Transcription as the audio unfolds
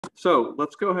So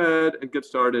let's go ahead and get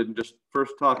started and just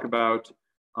first talk about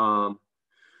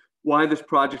why this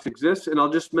project exists. And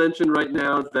I'll just mention right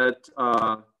now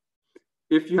that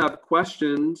if you have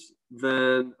questions,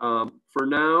 then for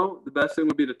now, the best thing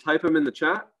would be to type them in the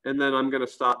chat, and then I'm going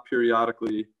to stop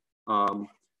periodically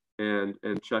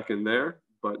and check in there.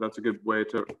 But that's a good way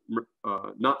to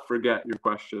not forget your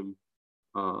question.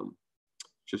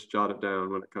 Just jot it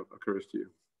down when it occurs to you.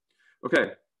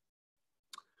 Okay.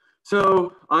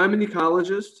 So I'm an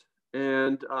ecologist,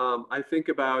 and I think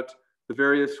about the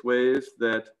various ways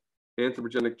that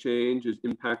anthropogenic change is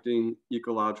impacting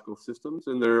ecological systems,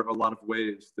 and there are a lot of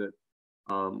ways that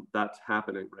that's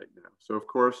happening right now. So of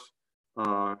course,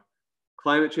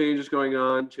 climate change is going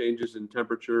on, changes in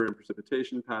temperature and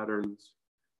precipitation patterns.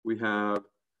 We have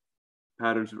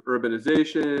patterns of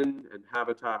urbanization and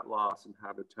habitat loss and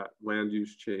habitat land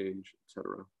use change, et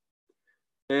cetera.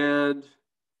 And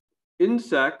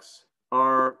insects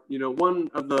are, one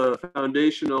of the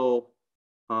foundational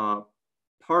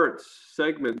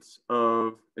segments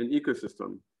of an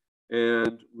ecosystem,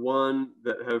 and one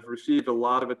that have received a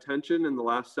lot of attention in the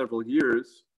last several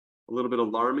years, a little bit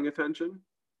alarming attention.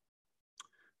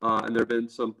 And there have been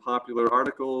some popular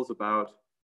articles about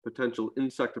potential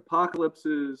insect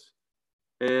apocalypses.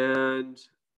 And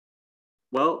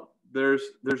well, there's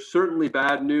certainly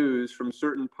bad news from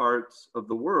certain parts of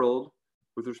the world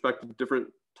with respect to different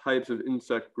types of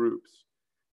insect groups.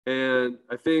 And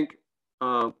I think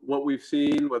what we've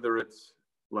seen, whether it's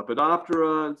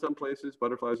Lepidoptera in some places,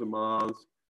 butterflies and moths,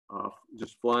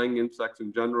 just flying insects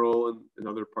in general in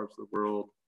other parts of the world,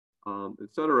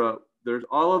 et cetera, there's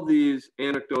all of these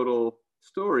anecdotal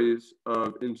stories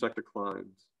of insect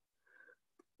declines.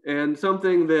 And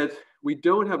something that we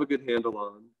don't have a good handle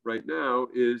on right now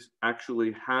is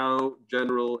actually how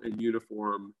general and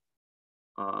uniform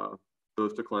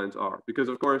those declines are. Because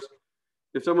of course,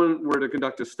 if someone were to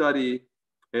conduct a study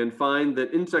and find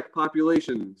that insect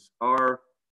populations are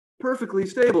perfectly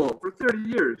stable for 30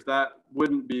 years, that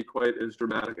wouldn't be quite as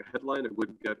dramatic a headline. It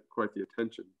wouldn't get quite the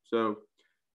attention. So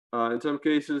in some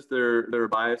cases, there are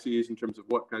biases in terms of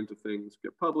what kinds of things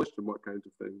get published and what kinds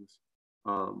of things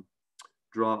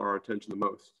draw our attention the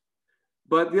most.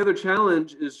 But the other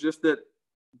challenge is just that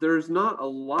there's not a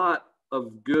lot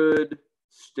of good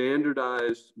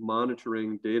standardized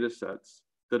monitoring data sets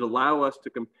that allow us to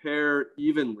compare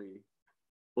evenly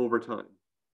over time.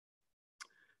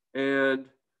 And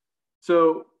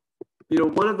so,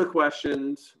 one of the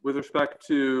questions with respect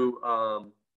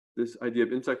to this idea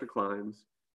of insect declines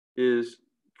is,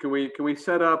 can we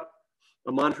set up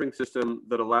a monitoring system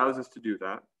that allows us to do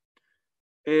that?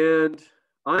 And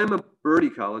I'm a bird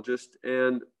ecologist,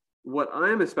 and what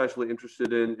I'm especially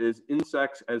interested in is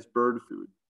insects as bird food.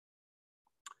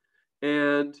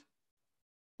 And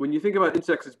when you think about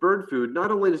insects as bird food, not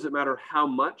only does it matter how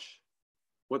much,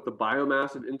 what the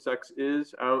biomass of insects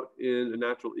is out in a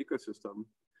natural ecosystem,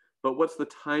 but what's the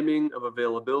timing of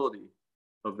availability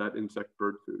of that insect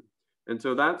bird food. And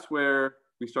so that's where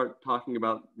we start talking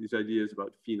about these ideas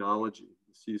about phenology,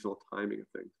 the seasonal timing of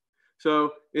things.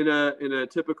 So in a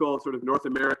typical sort of North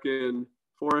American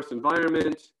forest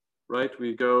environment, right,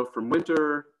 we go from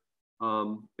winter,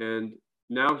 and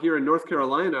now here in North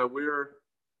Carolina, we're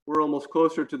almost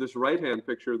closer to this right-hand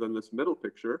picture than this middle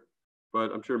picture,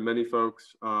 but I'm sure many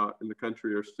folks in the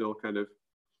country are still kind of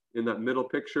in that middle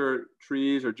picture.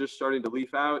 Trees are just starting to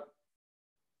leaf out.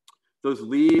 Those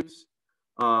leaves,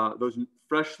 those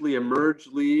freshly emerged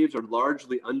leaves are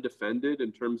largely undefended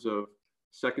in terms of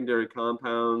secondary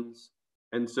compounds,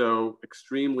 and so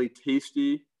extremely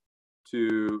tasty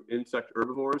to insect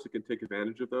herbivores that can take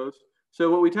advantage of those.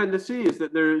 So what we tend to see is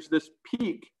that there's this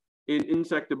peak in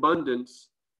insect abundance,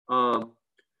 on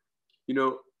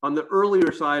the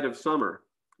earlier side of summer,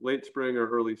 late spring or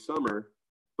early summer,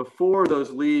 before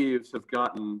those leaves have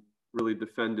gotten really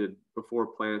defended, before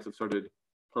plants have started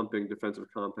pumping defensive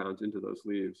compounds into those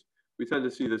leaves. We tend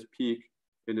to see this peak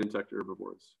in insect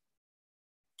herbivores.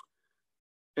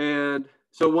 And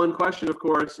so one question, of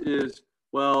course, is,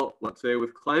 well, let's say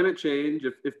with climate change,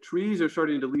 if trees are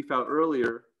starting to leaf out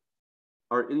earlier,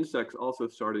 are insects also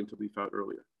starting to leaf out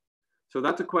earlier? So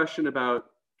that's a question about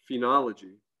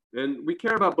phenology. And we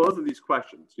care about both of these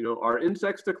questions. Are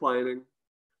insects declining?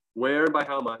 Where and by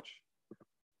how much?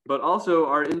 But also,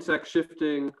 are insects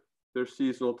shifting their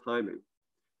seasonal timing?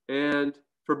 And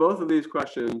for both of these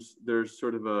questions, there's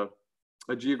sort of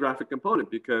a geographic component,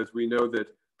 because we know that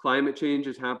climate change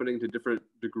is happening to different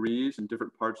degrees in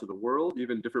different parts of the world.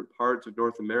 Even different parts of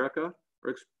North America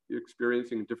are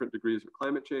experiencing different degrees of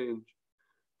climate change.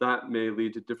 That may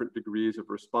lead to different degrees of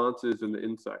responses in the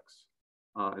insects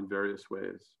in various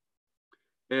ways.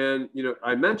 And, you know,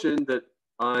 I mentioned that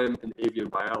I'm an avian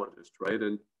biologist, right?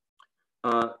 And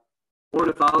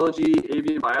ornithology,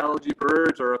 avian biology,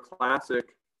 birds are a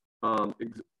classic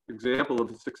example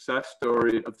of a success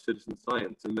story of citizen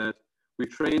science, in that we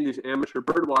train these amateur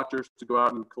bird watchers to go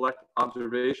out and collect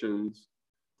observations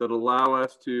that allow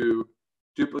us to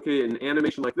duplicate an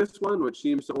animation like this one, which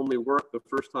seems to only work the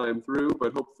first time through,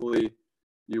 but hopefully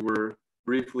you were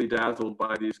briefly dazzled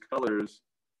by these colors.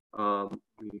 Let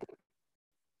me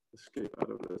escape out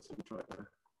of this and try to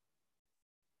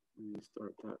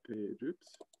restart that page. Oops.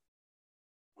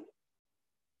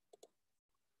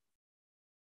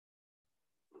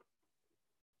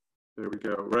 There we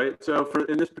go, right? So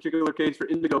in this particular case, for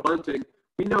indigo bunting,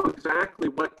 we know exactly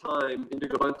what time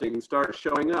indigo bunting starts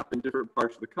showing up in different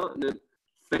parts of the continent,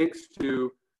 thanks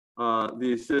to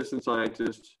these citizen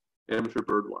scientists, amateur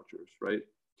bird watchers, right?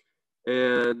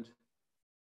 And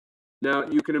now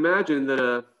you can imagine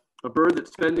that a bird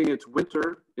that's spending its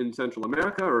winter in Central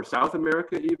America or South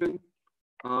America even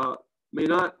may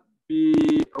not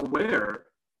be aware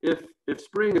if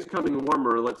spring is coming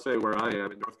warmer, let's say where I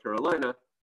am in North Carolina,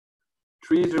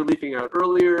 trees are leafing out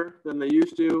earlier than they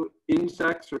used to,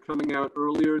 insects are coming out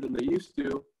earlier than they used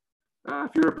to.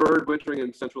 If you're a bird wintering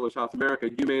in Central or South America,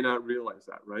 you may not realize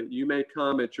that, right? You may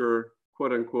come at your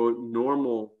quote unquote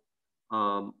normal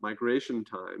migration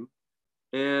time.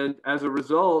 And as a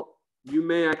result, you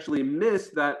may actually miss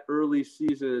that early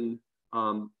season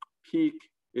peak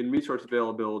in resource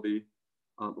availability.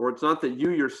 Or it's not that you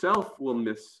yourself will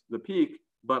miss the peak,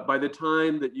 but by the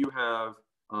time that you have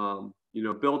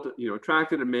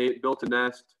attracted a mate, built a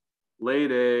nest,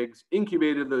 laid eggs,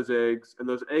 incubated those eggs, and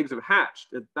those eggs have hatched.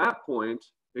 At that point,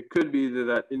 it could be that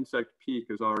that insect peak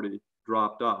has already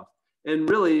dropped off. And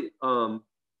really,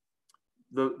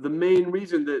 the main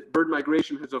reason that bird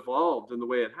migration has evolved in the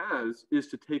way it has is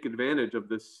to take advantage of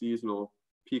this seasonal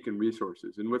peak in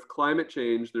resources. And with climate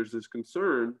change, there's this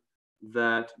concern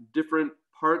that different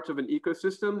parts of an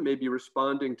ecosystem may be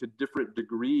responding to different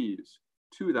degrees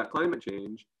to that climate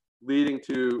change, leading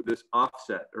to this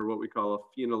offset, or what we call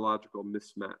a phenological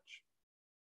mismatch.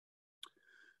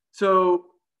 So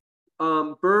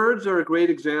birds are a great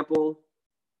example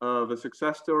of a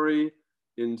success story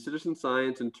in citizen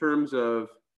science in terms of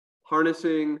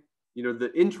harnessing,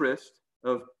 the interest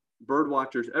of bird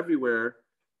watchers everywhere,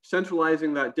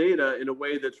 centralizing that data in a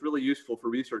way that's really useful for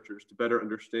researchers to better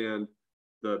understand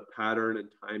the pattern and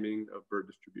timing of bird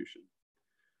distribution.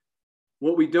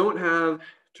 What we don't have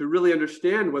to really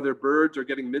understand whether birds are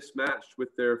getting mismatched with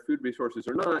their food resources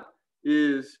or not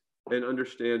is an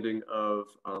understanding of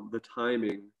the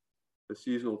timing, the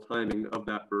seasonal timing of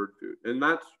that bird food. And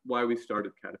that's why we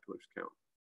started Caterpillars Count.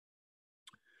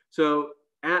 So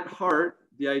at heart,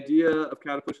 the idea of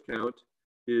Caterpillars Count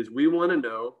is we want to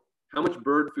know how much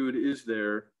bird food is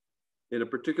there in a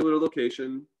particular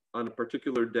location on a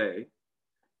particular day.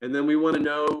 And then we want to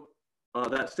know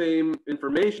that same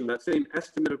information, that same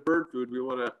estimate of bird food, we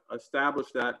want to establish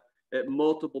that at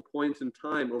multiple points in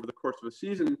time over the course of a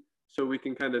season, so we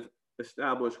can kind of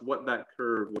establish what that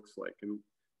curve looks like and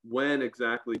when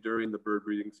exactly during the bird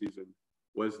breeding season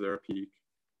was there a peak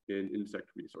in insect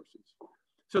resources.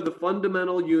 So the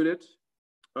fundamental unit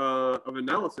of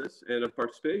analysis and of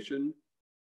participation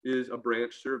is a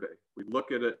branch survey. We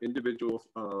look at an individual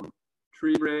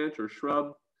tree branch or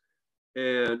shrub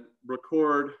and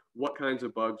record what kinds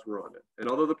of bugs were on it. And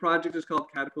although the project is called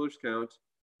Caterpillars Count,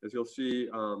 as you'll see,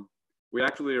 we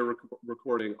actually are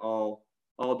recording all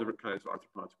different kinds of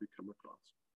arthropods we come across.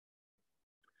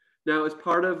 Now, as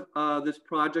part of this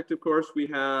project, of course, we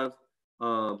have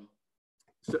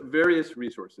various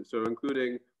resources. So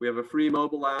including, we have a free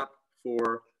mobile app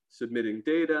for submitting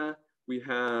data. We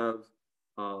have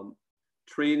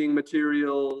training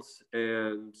materials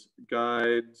and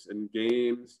guides and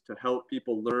games to help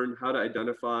people learn how to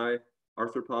identify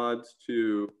arthropods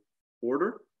to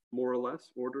order, more or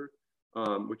less order,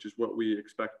 which is what we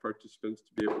expect participants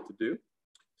to be able to do.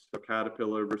 So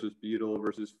caterpillar versus beetle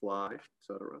versus fly,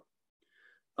 etc.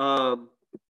 On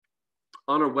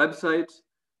our website,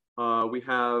 we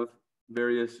have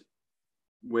various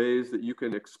ways that you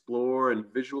can explore and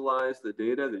visualize the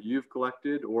data that you've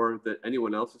collected or that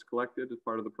anyone else has collected as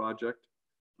part of the project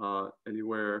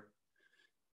anywhere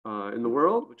in the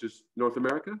world, which is North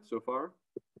America so far.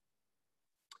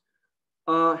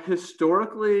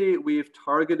 Historically, we've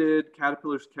targeted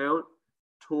Caterpillars Count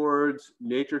towards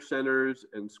nature centers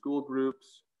and school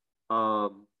groups.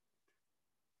 And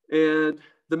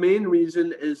the main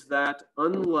reason is that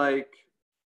unlike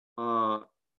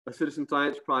a citizen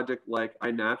science project like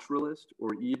iNaturalist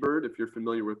or eBird, if you're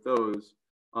familiar with those,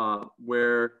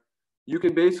 where you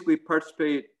can basically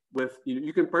participate with,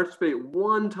 you can participate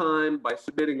one time by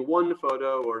submitting one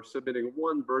photo or submitting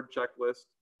one bird checklist,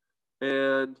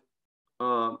 and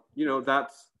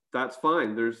that's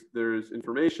fine. There's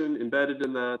information embedded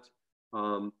in that.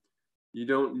 You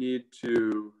don't need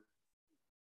to.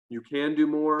 You can do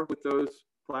more with those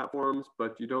platforms,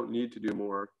 but you don't need to do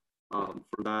more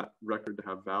for that record to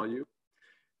have value.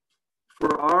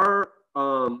 For our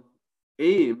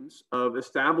aims of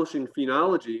establishing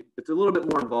phenology, it's a little bit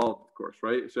more involved, of course,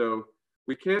 right? So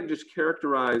we can't just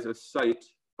characterize a site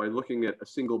by looking at a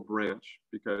single branch,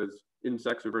 because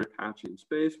insects are very patchy in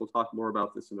space. We'll talk more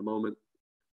about this in a moment.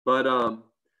 But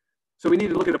so we need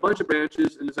to look at a bunch of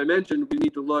branches, and as I mentioned, we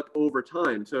need to look over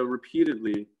time, so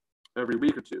repeatedly every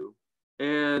week or two.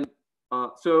 And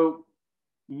so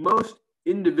most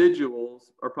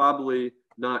individuals are probably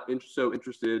not so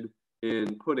interested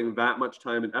in putting that much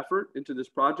time and effort into this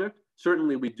project.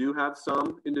 Certainly we do have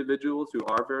some individuals who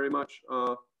are very much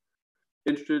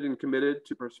interested and committed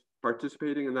to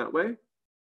participating in that way.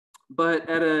 But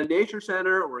at a nature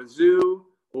center or a zoo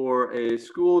or a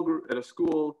school group, at a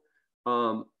school,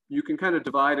 you can kind of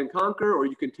divide and conquer, or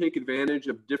you can take advantage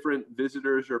of different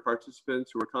visitors or participants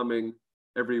who are coming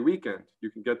every weekend. You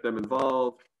can get them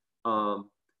involved.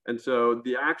 And so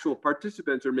the actual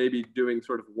participants are maybe doing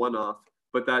sort of one-off,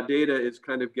 but that data is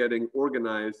kind of getting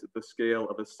organized at the scale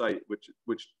of a site, which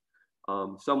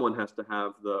someone has to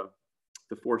have the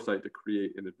foresight to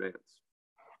create in advance.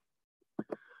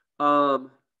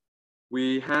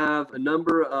 We have a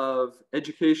number of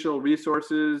educational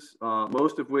resources,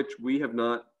 most of which we have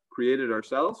not created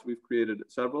ourselves. We've created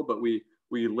several, but we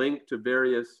link to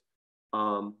various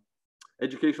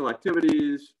educational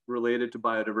activities related to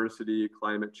biodiversity,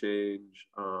 climate change,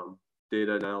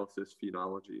 data analysis,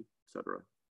 phenology, etc.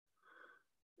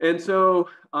 And so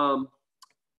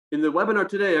in the webinar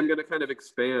today, I'm going to kind of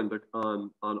expand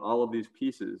on all of these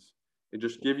pieces and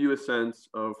just give you a sense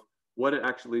of what it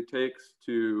actually takes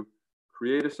to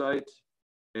create a site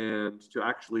and to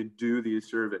actually do these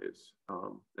surveys.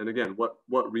 And again,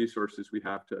 what resources we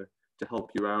have to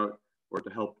help you out or to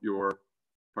help your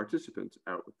participants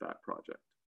out with that project.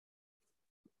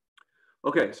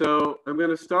 Okay, so I'm going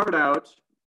to start out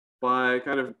by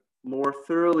kind of more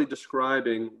thoroughly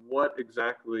describing what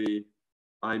exactly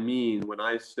I mean when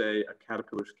I say a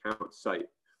caterpillars count site,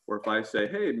 or if I say,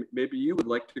 hey, maybe you would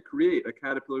like to create a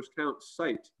caterpillars count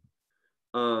site.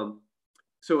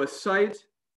 So a site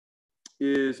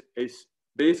is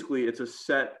basically it's a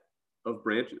set of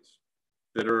branches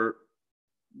that are,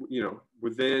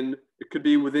 within, it could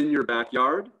be within your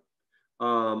backyard.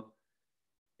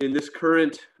 In this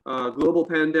current global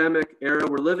pandemic era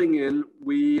we're living in,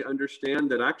 we understand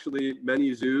that actually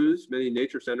many zoos, many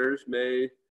nature centers may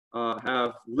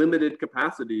have limited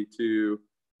capacity to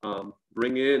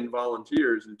bring in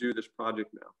volunteers and do this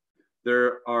project now.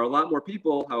 There are a lot more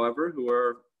people, however, who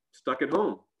are stuck at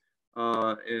home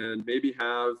and maybe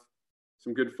have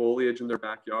some good foliage in their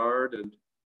backyard. And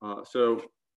so,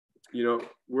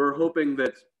 we're hoping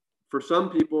that for some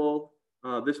people,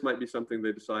 this might be something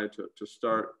they decide to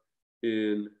start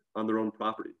on their own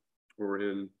property, or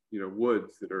in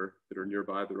woods that are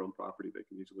nearby their own property they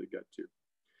can easily get to.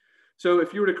 So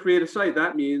if you were to create a site,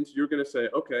 that means you're going to say,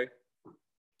 okay,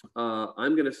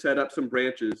 I'm going to set up some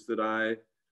branches that I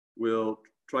will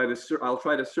I'll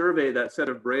try to survey that set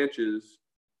of branches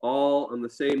all on the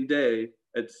same day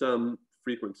at some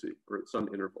frequency or at some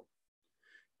interval.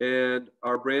 And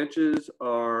our branches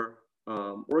are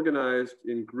organized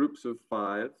in groups of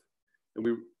 5.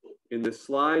 And in this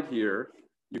slide here,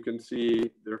 you can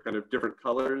see they're kind of different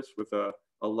colors with a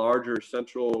larger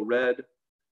central red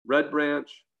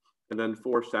branch, and then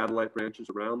 4 satellite branches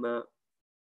around that.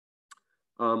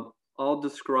 I'll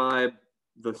describe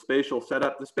the spatial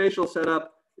setup. The spatial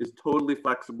setup is totally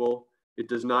flexible. It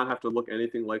does not have to look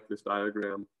anything like this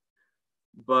diagram.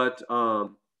 But,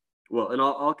 well, and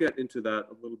I'll get into that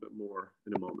a little bit more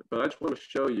in a moment. But I just want to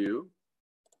show you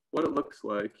what it looks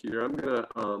like here.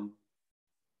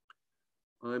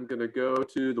 I'm gonna go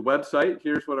to the website.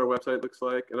 Here's what our website looks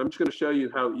like. And I'm just gonna show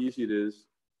you how easy it is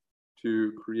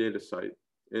to create a site.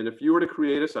 And if you were to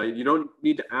create a site, you don't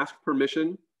need to ask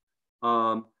permission.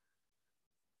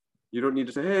 You don't need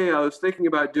to say, hey, I was thinking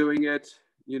about doing it.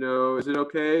 Is it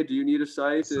okay? Do you need a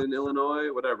site in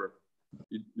Illinois? Whatever.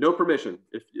 No permission.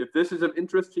 If this is of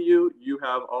interest to you, you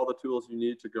have all the tools you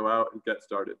need to go out and get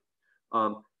started.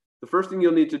 The first thing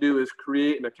you'll need to do is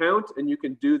create an account, and you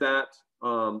can do that.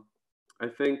 I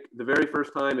think the very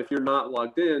first time, if you're not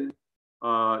logged in,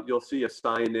 you'll see a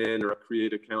sign in or a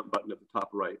create account button at the top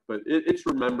right, but it's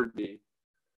remembered me.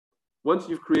 once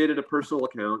you've created a personal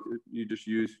account, you just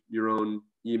use your own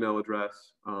email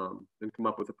address and come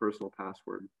up with a personal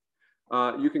password.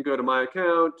 You can go to My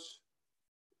Account,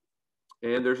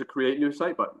 and there's a Create New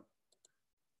Site button.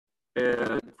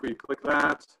 And if we click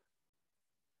that,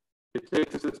 it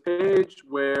takes us to this page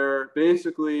where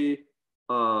basically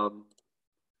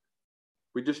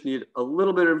we just need a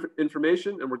little bit of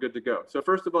information and we're good to go. So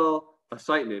first of all, a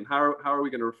site name. How are we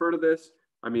going to refer to this?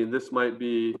 I mean, this might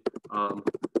be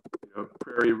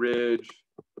Prairie Ridge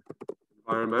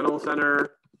Environmental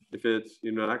Center. If it's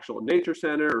an actual nature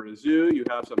center or a zoo, you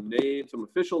have some name, some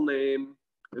official name.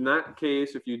 In that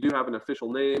case, if you do have an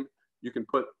official name, you can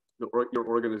put your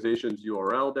organization's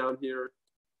URL down here.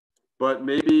 But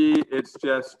maybe it's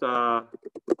just going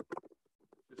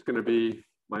to be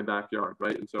my backyard,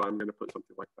 right? And so I'm going to put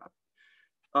something like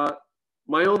that.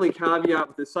 My only caveat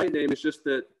with this site name is just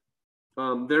that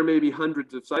there may be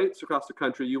hundreds of sites across the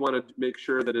country. You want to make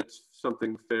sure that it's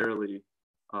something fairly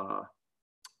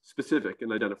specific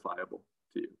and identifiable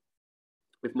to you.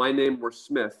 If my name were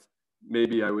Smith,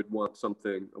 maybe I would want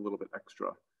something a little bit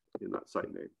extra in that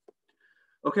site name.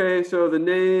 Okay, so the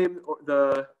name, or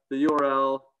the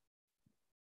URL,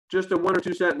 just a 1 or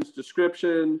 2 sentence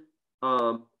description,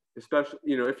 especially,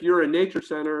 if you're a nature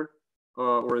center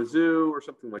or a zoo or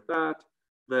something like that,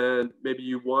 then maybe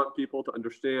you want people to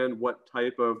understand what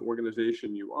type of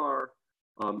organization you are.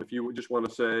 If you just want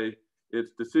to say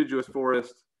it's deciduous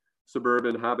forest,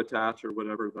 suburban habitats, or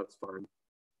whatever, that's fine.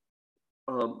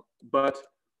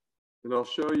 And I'll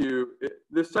show you,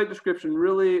 this site description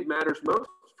really matters most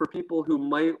for people who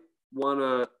might want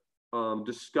to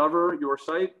discover your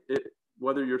site,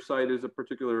 whether your site is a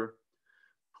particular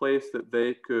place that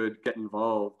they could get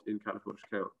involved in Caterpillar's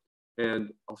account.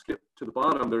 And I'll skip to the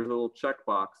bottom. There's a little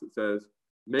checkbox that says,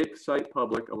 make site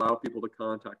public, allow people to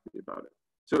contact me about it.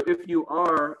 So if you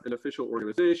are an official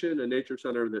organization, a nature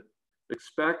center that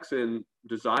expects and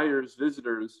desires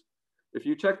visitors, if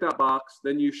you check that box,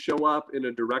 then you show up in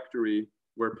a directory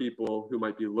where people who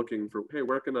might be looking for, hey,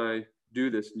 where can I do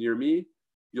this near me?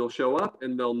 You'll show up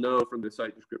and they'll know from the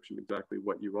site description exactly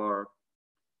what you are.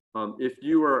 If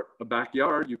you are a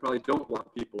backyard, you probably don't want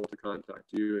people to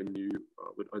contact you, and you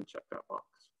would uncheck that box.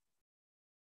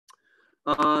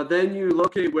 Then you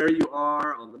locate where you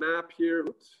are on the map here.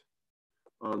 Oops.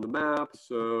 On the map,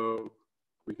 so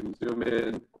we can zoom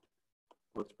in.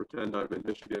 Let's pretend I'm in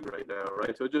Michigan right now,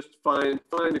 right? So just find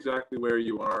exactly where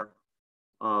you are.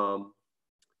 And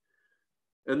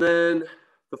then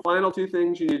the final 2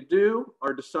 things you need to do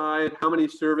are decide how many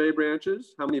survey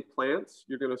branches, how many plants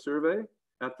you're going to survey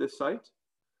at this site.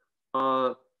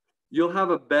 You'll have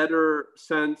a better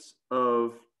sense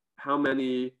of how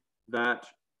many that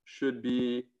should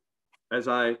be as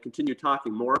I continue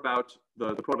talking more about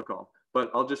the protocol.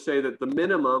 But I'll just say that the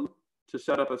minimum to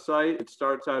set up a site, it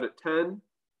starts out at 10,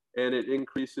 and it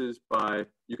increases by,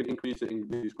 you can increase it in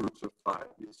these groups of 5,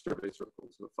 these survey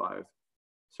circles of 5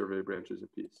 survey branches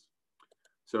apiece.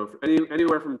 So for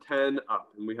anywhere from 10 up,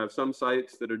 and we have some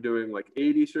sites that are doing like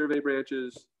 80 survey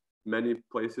branches. Many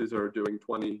places are doing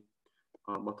 20.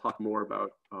 I'll talk more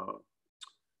about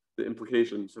the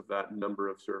implications of that number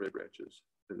of survey branches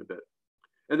in a bit.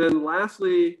 And then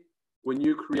lastly, when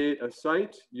you create a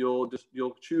site, you'll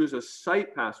choose a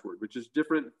site password, which is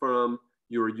different from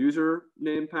your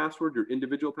username password, your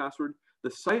individual password.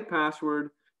 The site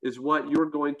password is what you're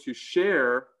going to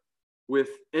share with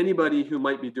anybody who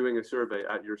might be doing a survey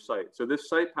at your site. So this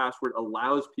site password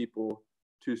allows people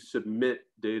to submit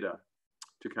data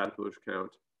to Caterpillar's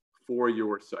account for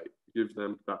your site. It gives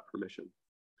them that permission.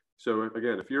 So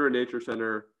again, if you're a nature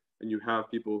center and you have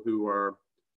people who are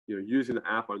using the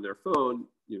app on their phone,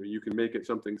 you can make it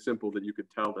something simple that you could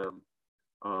tell them,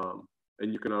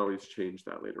 and you can always change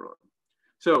that later on.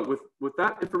 So with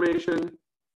that information,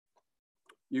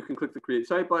 you can click the Create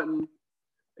Site button,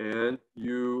 and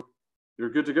you're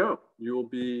good to go. You'll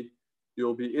be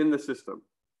in the system.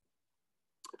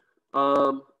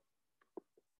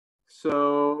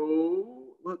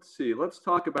 So let's see. Let's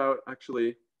talk about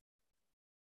actually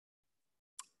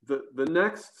the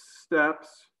next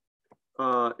steps.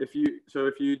 If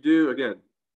you do, again,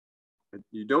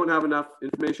 you don't have enough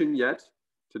information yet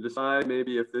to decide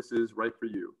maybe if this is right for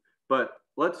you. But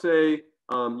let's say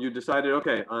you decided,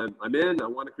 okay, I'm in, I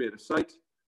want to create a site.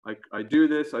 I do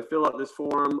this, I fill out this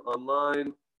form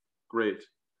online, great.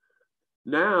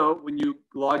 Now, when you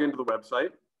log into the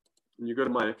website and you go to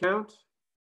My Account,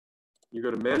 you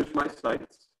go to Manage My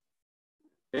Sites,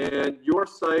 and your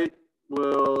site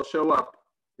will show up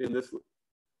in this.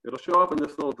 It'll show up in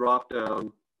this little drop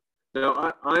down.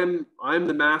 Now I'm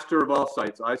the master of all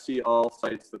sites. I see all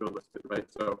sites that are listed, right?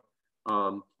 So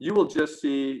you will just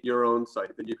see your own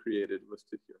site that you created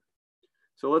listed here.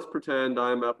 So let's pretend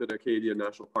I'm up at Acadia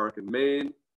National Park in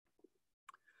Maine.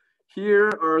 Here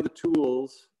are the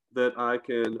tools that I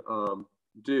can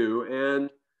do. And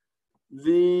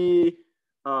the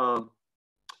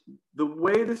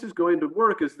way this is going to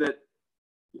work is that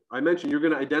I mentioned you're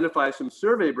going to identify some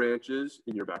survey branches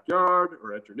in your backyard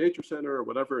or at your nature center or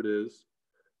whatever it is.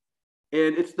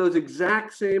 And it's those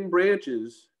exact same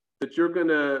branches that you're going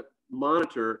to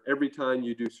monitor every time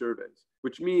you do surveys,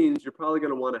 which means you're probably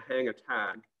going to want to hang a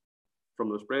tag from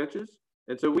those branches.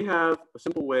 And so we have a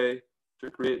simple way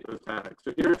to create those tags.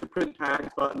 So here's the print tags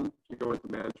button. You go into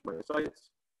manage my sites.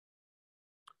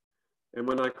 And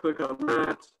when I click on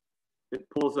that, it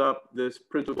pulls up this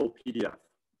printable PDF.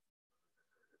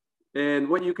 And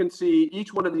what you can see,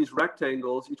 each one of these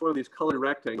rectangles, each one of these colored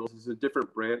rectangles is a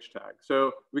different branch tag.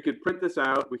 So we could print this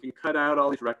out. We can cut out all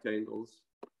these rectangles.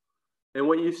 And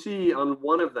what you see on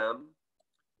one of them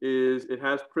is it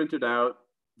has printed out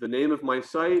the name of my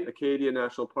site, Acadia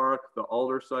National Park, the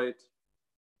Alder site.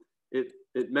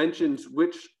 It mentions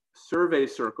which survey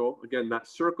circle. Again, that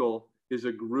circle is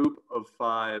a group of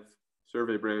 5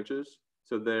 survey branches.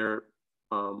 So they're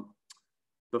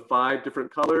the 5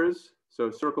 different colors. So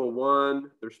circle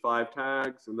 1, there's 5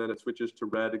 tags, and then it switches to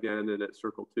red again, and at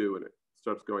circle 2, and it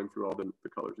starts going through all the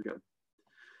colors again.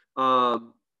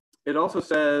 It also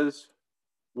says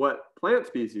what plant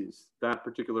species that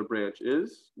particular branch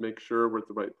is. Make sure we're at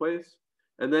the right place.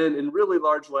 And then in really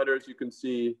large letters, you can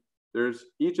see there's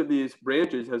each of these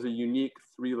branches has a unique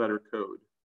 3-letter code.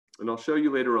 And I'll show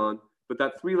you later on, but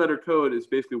that 3-letter code is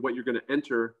basically what you're going to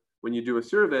enter when you do a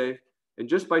survey. And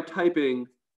just by typing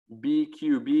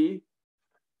BQB,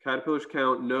 Caterpillars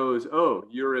Count knows, oh,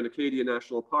 you're in Acadia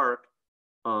National Park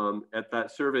at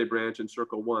that survey branch in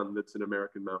circle 1 that's in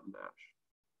American Mountain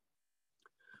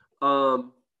Ash.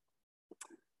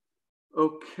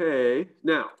 Okay,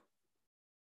 now,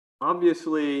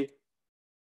 obviously,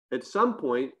 at some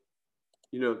point,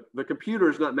 the computer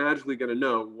is not magically going to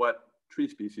know what tree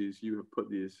species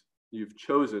you've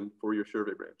chosen for your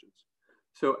survey branches.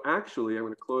 So actually, I'm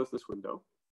going to close this window.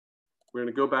 We're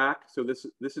going to go back. So this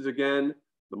is again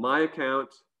the My Account,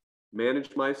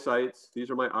 Manage My Sites. These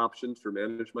are my options for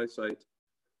Manage My Site.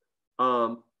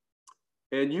 And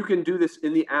you can do this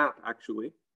in the app,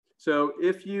 actually. So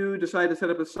if you decide to set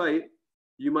up a site,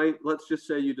 you might, let's just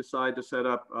say you decide to set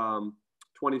up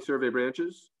 20 survey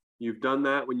branches. You've done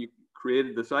that when you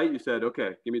created the site. You said,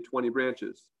 okay, give me 20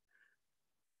 branches.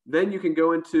 Then you can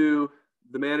go into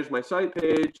the Manage My Site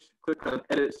page, click on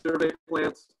Edit Survey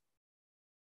Plants.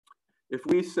 If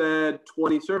we said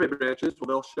 20 survey branches, well,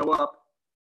 they'll show up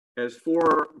as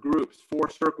 4 groups, 4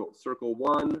 circles. Circle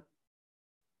 1,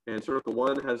 and circle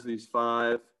 1 has these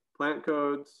 5 plant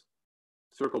codes.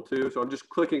 Circle 2, so I'm just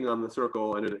clicking on the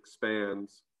circle and it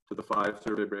expands to the 5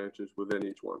 survey branches within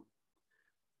each one.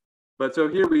 But so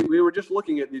here we were just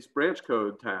looking at these branch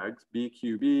code tags,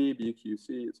 BQB,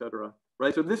 BQC, etc.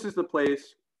 Right? So this is the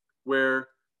place where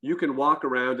you can walk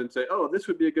around and say, oh, this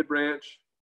would be a good branch.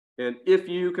 And if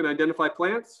you can identify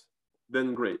plants,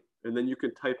 then great. And then you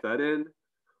can type that in.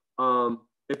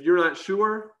 If you're not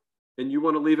sure and you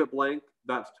want to leave it blank,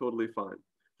 that's totally fine.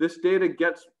 This data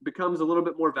becomes a little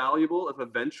bit more valuable if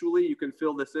eventually you can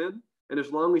fill this in. And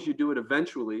as long as you do it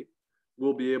eventually,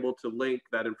 we'll be able to link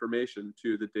that information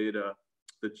to the data,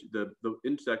 the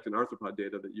insect and arthropod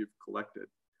data that you've collected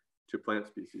to plant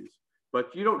species.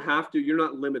 But you don't have to, you're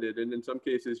not limited. And in some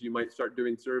cases, you might start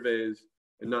doing surveys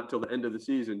and not till the end of the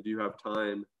season do you have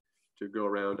time to go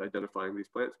around identifying these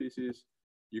plant species.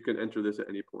 You can enter this at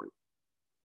any point.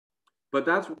 But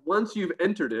that's once you've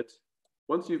entered it,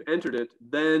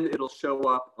 then it'll show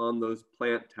up on those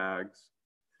plant tags.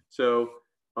 So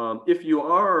if you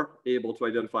are able to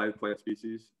identify the plant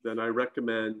species, then I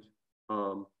recommend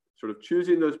sort of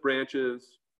choosing those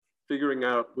branches, figuring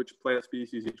out which plant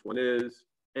species each one is,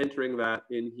 entering that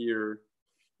in here,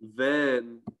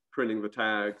 then printing the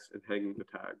tags and hanging the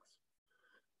tags.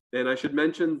 And I should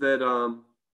mention that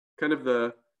kind of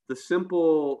the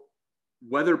simple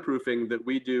weatherproofing that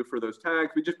we do for those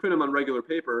tags, we just put them on regular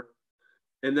paper,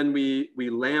 and then we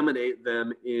laminate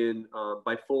them in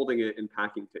by folding it in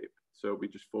packing tape. So we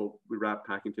wrap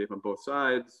packing tape on both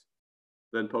sides,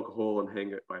 then poke a hole and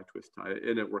hang it by a twist tie,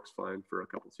 and it works fine for a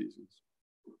couple seasons.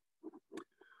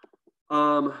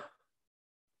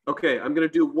 Okay, I'm going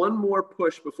to do one more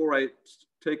push before I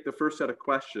take the first set of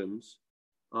questions,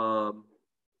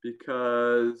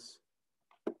 because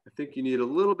I think you need a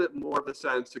little bit more of a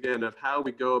sense, again, of how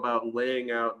we go about laying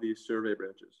out these survey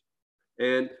branches.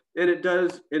 And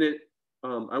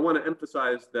I want to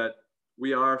emphasize that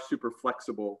we are super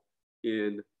flexible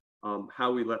in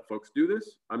how we let folks do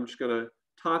this. I'm just going to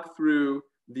talk through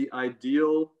the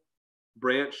ideal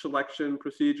branch selection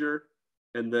procedure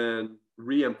and then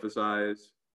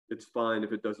re-emphasize it's fine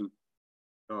if it doesn't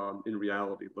in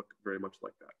reality look very much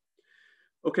like that.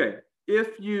 Okay,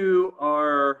 if you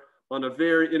are on a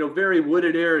very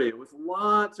wooded area with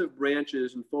lots of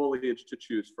branches and foliage to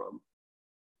choose from,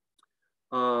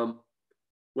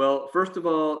 well, first of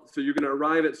all, so you're going to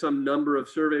arrive at some number of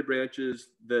survey branches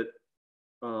that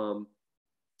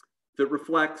that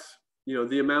reflects,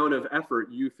 the amount of effort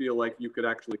you feel like you could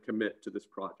actually commit to this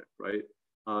project, right?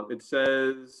 It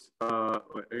says, I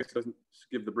guess it doesn't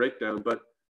give the breakdown, but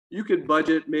you could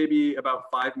budget maybe about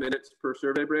 5 minutes per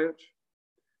survey branch.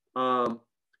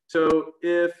 So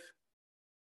if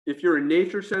you're a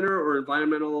nature center or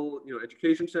environmental,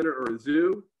 education center or a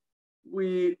zoo,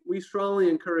 we strongly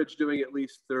encourage doing at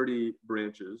least 30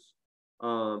 branches.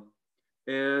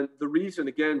 And the reason,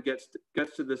 again, gets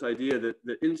to this idea that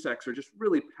the insects are just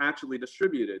really patchily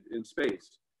distributed in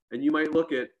space. And you might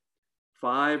look at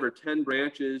 5 or 10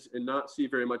 branches and not see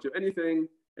very much of anything.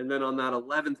 And then on that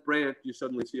 11th branch, you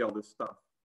suddenly see all this stuff.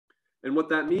 And what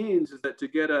that means is that to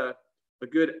get a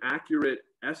good accurate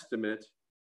estimate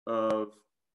of,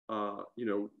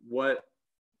 what,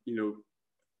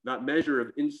 that measure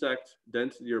of insect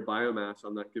density or biomass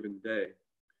on that given day,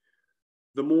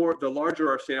 the larger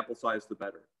our sample size, the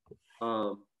better.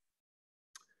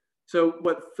 So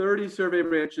what 30 survey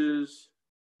branches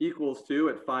equals to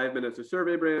at 5 minutes a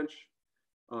survey branch,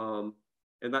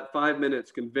 and that 5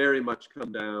 minutes can very much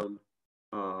come down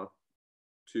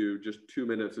to just 2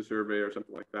 minutes a survey or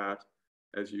something like that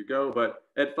as you go. But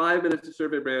at 5 minutes a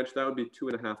survey branch, that would be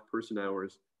 2.5 person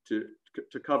hours to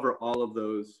cover all of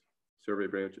those survey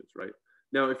branches, right?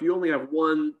 Now, if you only have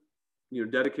one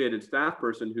dedicated staff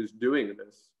person who's doing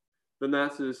this, then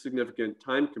that's a significant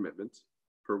time commitment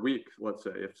per week, let's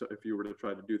say, if you were to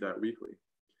try to do that weekly.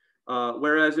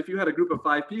 Whereas if you had a group of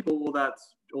 5 people, well,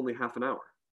 that's only half an hour.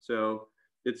 So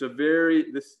it's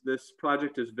this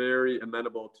project is very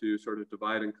amenable to sort of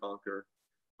divide and conquer.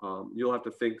 You'll have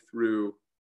to think through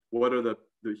what are the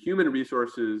human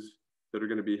resources that are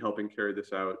going to be helping carry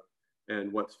this out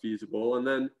and what's feasible. And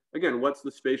then again, what's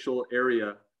the spatial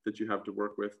area that you have to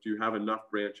work with? Do you have enough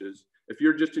branches? If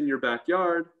you're just in your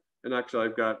backyard, and actually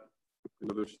I've got,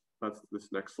 that's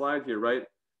this next slide here, right?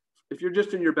 If you're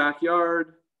just in your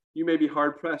backyard, you may be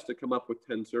hard pressed to come up with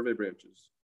 10 survey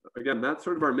branches. Again, that's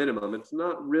sort of our minimum. It's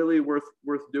not really worth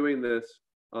doing this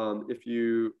if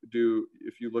you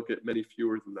look at many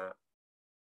fewer than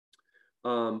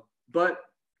that. But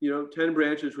 10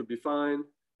 branches would be fine.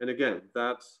 And again,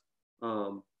 that's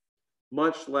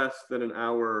much less than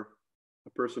a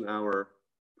person hour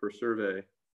per survey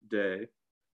day.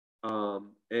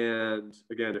 And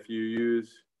again, if you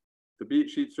use the beat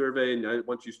sheet survey, and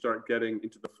once you start getting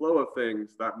into the flow of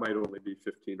things, that might only be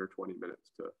 15 or 20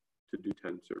 minutes to do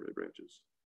 10 survey branches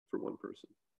for one person.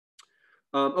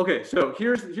 Okay, so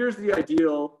here's the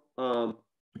ideal,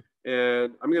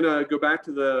 and I'm gonna go back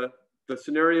to the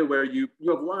scenario where you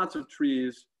have lots of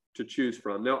trees to choose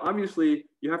from. Now, obviously,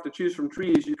 you have to choose from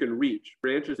trees you can reach,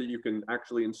 branches that you can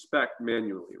actually inspect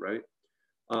manually, right?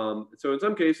 So in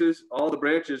some cases, all the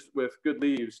branches with good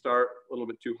leaves start a little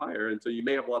bit too higher, and so you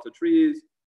may have lots of trees,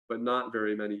 but not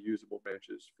very many usable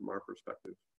branches from our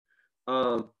perspective.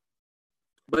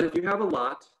 But if you have a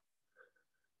lot,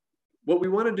 what we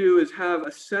want to do is have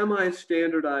a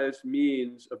semi-standardized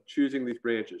means of choosing these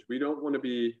branches. We don't want to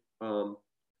be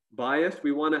biased.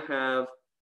 We want to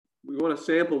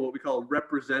sample what we call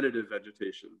representative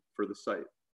vegetation for the site.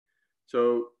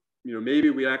 So, maybe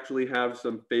we actually have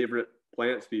some favorite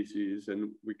plant species,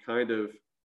 and we kind of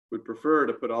would prefer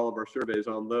to put all of our surveys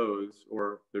on those,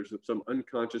 or there's some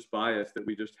unconscious bias that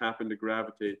we just happen to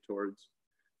gravitate towards,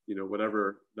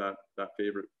 whatever that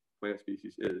favorite plant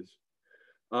species is.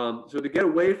 So to get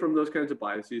away from those kinds of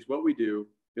biases, what we do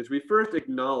is we first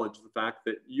acknowledge the fact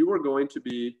that you are going to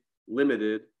be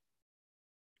limited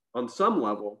on some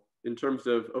level in terms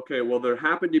of, okay, well, there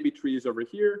happen to be trees over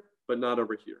here, but not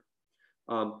over here.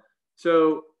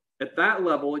 So at that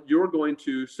level, you're going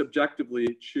to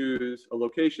subjectively choose a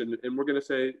location, and we're going to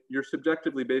say you're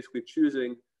subjectively basically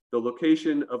choosing the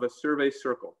location of a survey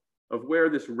circle of where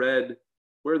this red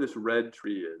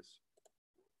tree is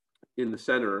in the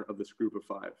center of this group of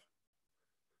 5.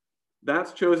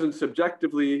 That's chosen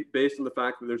subjectively based on the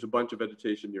fact that there's a bunch of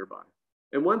vegetation nearby.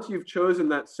 And once you've chosen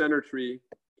that center tree,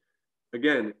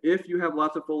 again, if you have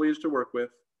lots of foliage to work with,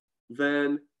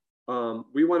 then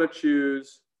we want to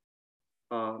choose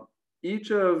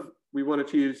we want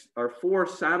to choose our 4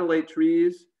 satellite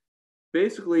trees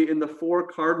basically in the 4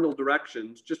 cardinal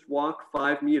directions, just walk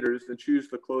 5 meters and choose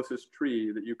the closest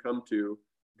tree that you come to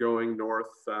going north,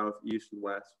 south, east, and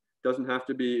west. Doesn't have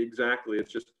to be exactly,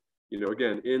 it's just, you know,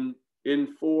 again, in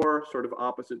 4 sort of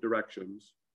opposite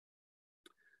directions.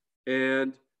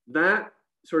 And that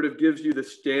sort of gives you the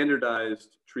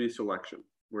standardized tree selection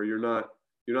where you're not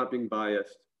being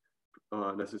biased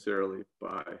necessarily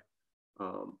by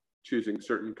choosing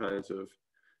certain kinds of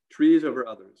trees over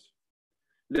others.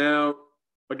 Now,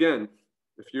 again,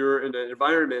 if you're in an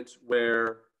environment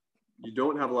where you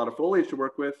don't have a lot of foliage to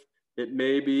work with, it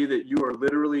may be that you are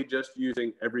literally just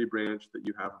using every branch that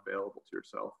you have available to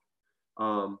yourself.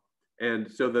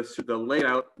 And so the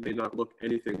layout may not look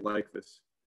anything like this,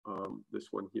 this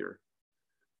one here.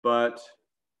 But,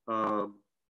 so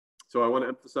I want to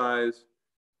emphasize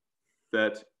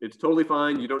that it's totally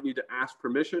fine. You don't need to ask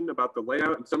permission about the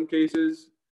layout. In some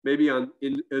cases, maybe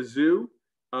in a zoo,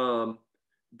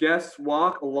 guests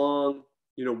walk along,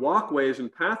 you know, walkways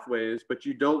and pathways, but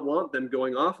you don't want them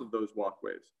going off of those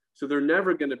walkways. So they're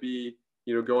never going to be,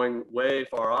 you know, going way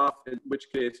far off, in which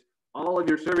case all of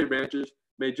your survey branches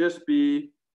may just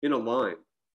be in a line.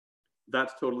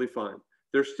 That's totally fine.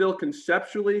 They're still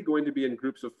conceptually going to be in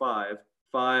groups of 5,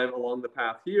 5 along the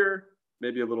path here,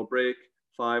 maybe a little break,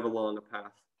 5 along a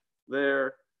path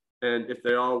there. And if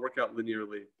they all work out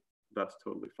linearly, that's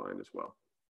totally fine as well.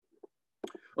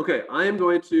 Okay, I'm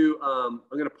going to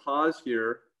pause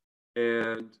here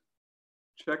and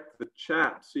check the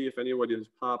chat, see if anybody has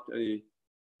popped any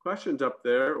questions up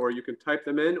there, or you can type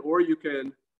them in, or you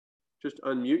can just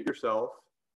unmute yourself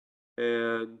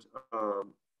and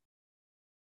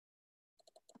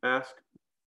ask,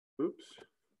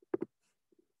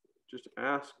 just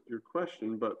ask your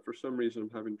question, but for some reason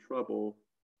I'm having trouble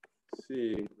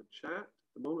seeing the chat at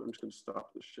the moment. I'm just going to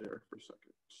stop the share for a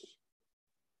second.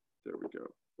 There we go.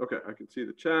 Okay, I can see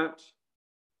the chat.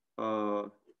 A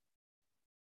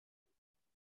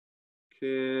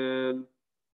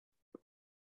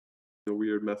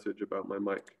weird message about my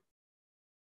mic.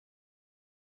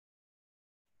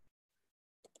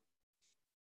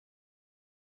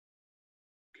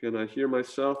 Can I hear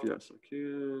myself? Yes, I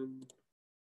can.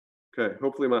 Okay,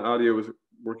 hopefully my audio was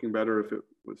working better if it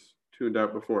was tuned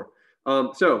out before.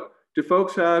 So do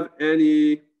folks have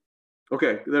any,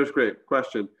 okay, that's great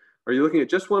question. Are you looking at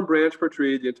just one branch per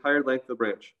tree, the entire length of the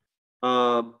branch?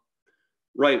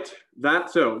 Right,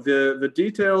 so the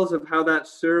details of how that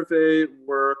survey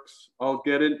works, I'll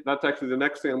get in, that's actually the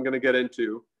next thing I'm gonna get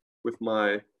into with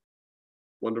my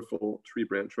wonderful tree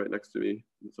branch right next to me.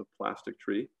 It's a plastic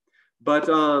tree. But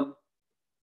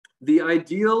the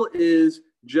ideal is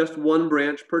just one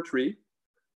branch per tree.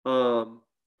 But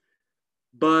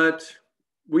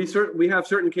we have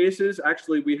certain cases.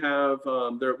 Actually, we have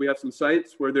some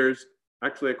sites where there's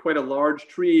actually quite a large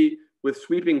tree with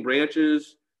sweeping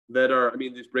branches that are, I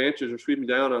mean, these branches are sweeping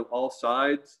down on all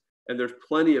sides, and there's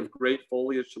plenty of great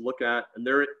foliage to look at, and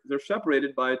they're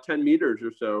separated by 10 meters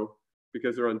or so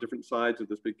because they're on different sides of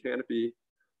this big canopy.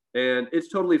 And it's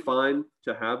totally fine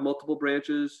to have multiple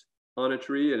branches on a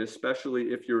tree, and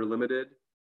especially if you're limited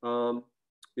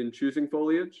in choosing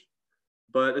foliage.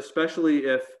 But especially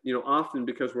if, you know, often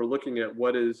because we're looking at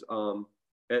what is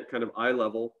at kind of eye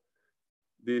level,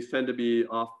 these tend to be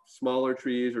off smaller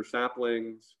trees or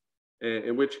saplings,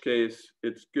 in which case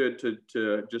it's good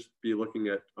to just be looking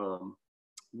at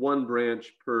one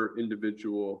branch per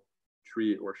individual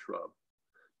tree or shrub.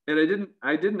 And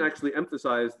I didn't actually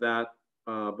emphasize that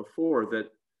before,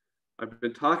 that I've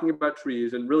been talking about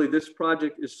trees, and really this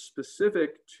project is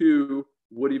specific to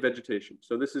woody vegetation.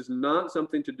 So this is not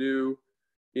something to do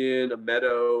in a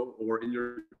meadow or in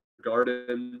your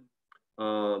garden.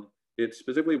 It's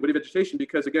specifically woody vegetation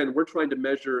because, again, we're trying to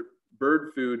measure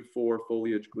bird food for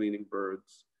foliage gleaning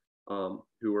birds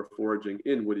who are foraging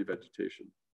in woody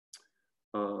vegetation.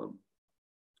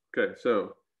 Okay,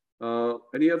 so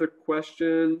any other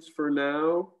questions for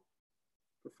now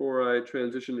before I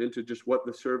transition into just what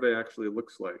the survey actually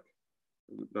looks like?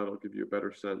 That'll give you a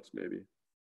better sense, maybe.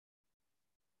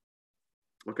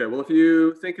 Okay, well, if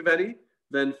you think of any,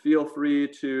 then feel free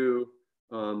to,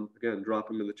 again, drop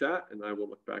them in the chat and I will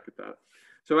look back at that.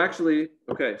 So actually,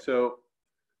 okay, so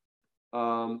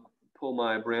pull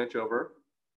my branch over.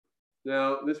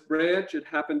 Now this branch, it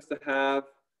happens to have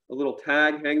a little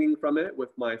tag hanging from it with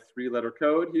my 3-letter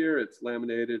code here. It's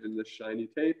laminated in this shiny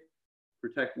tape,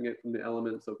 protecting it from the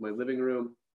elements of my living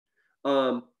room.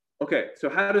 Okay, so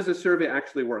how does this survey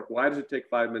actually work? Why does it take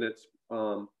 5 minutes?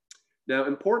 Now,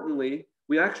 importantly,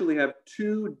 we actually have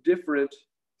 2 different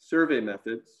survey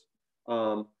methods,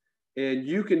 and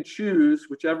you can choose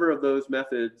whichever of those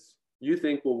methods you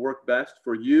think will work best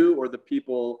for you or the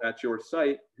people at your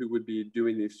site who would be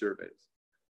doing these surveys.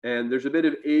 And there's a bit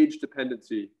of age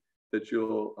dependency that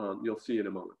you'll see in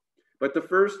a moment. But the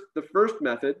first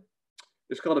method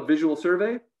is called a visual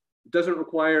survey. It doesn't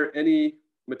require any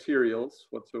materials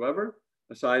whatsoever,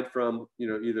 aside from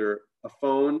either a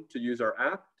phone to use our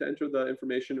app to enter the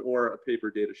information or a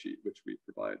paper data sheet, which we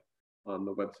provide on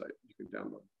the website you can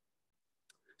download.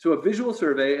 So a visual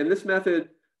survey, and this method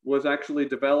was actually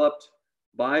developed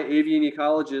by avian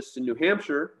ecologists in New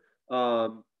Hampshire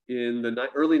in the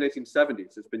early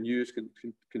 1970s. It's been used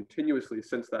continuously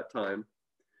since that time.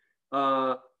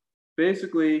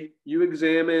 Basically, you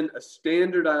examine a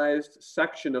standardized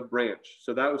section of branch.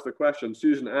 So that was the question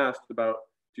Susan asked about,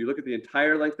 do you look at the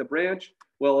entire length of branch?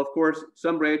 Well, of course,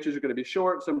 some branches are going to be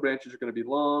short, some branches are going to be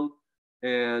long.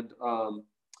 And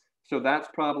so that's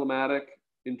problematic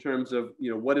in terms of,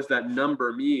 what does that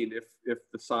number mean if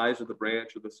the size of the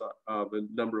branch or the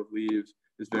number of leaves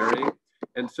is varying?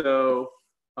 And so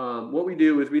what we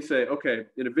do is we say, okay,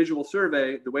 in a visual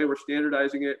survey, the way we're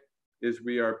standardizing it is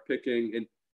we are picking an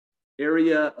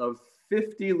area of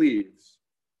 50 leaves.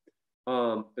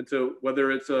 And so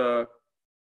whether it's a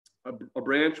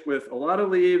branch with a lot of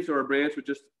leaves or a branch with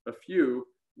just a few,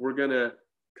 we're gonna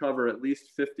cover at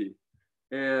least 50.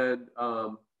 And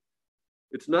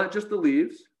it's not just the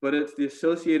leaves, but it's the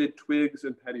associated twigs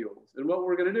and petioles. And what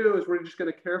we're gonna do is we're just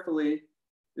gonna carefully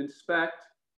inspect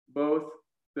both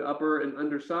the upper and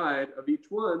underside of each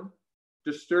one,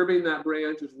 disturbing that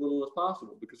branch as little as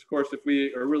possible. Because of course, if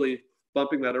we are really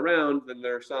bumping that around, then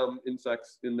there are some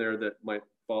insects in there that might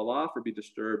fall off or be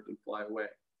disturbed and fly away.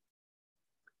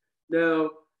 Now,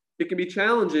 it can be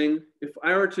challenging if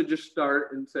I were to just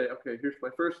start and say, okay, here's my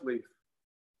first leaf.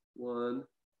 1,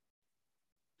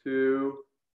 2,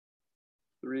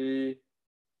 3,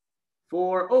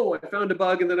 4. Oh, I found a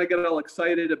bug, and then I get all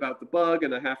excited about the bug,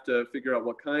 and I have to figure out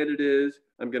what kind it is.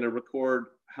 I'm going to record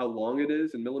how long it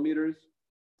is in millimeters.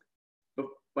 But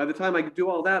by the time I do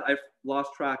all that, I've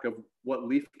lost track of what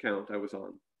leaf count I was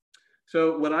on.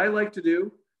 So what I like to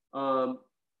do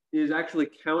is actually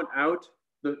count out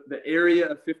the area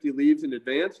of 50 leaves in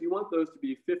advance. You want those to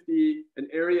be an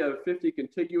area of 50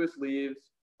 contiguous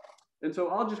leaves. And so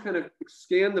I'll just kind of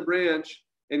scan the branch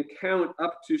and count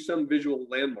up to some visual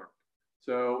landmark.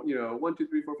 So, 1, 2,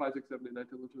 3, 4, 5, 6, 7, 8, 9,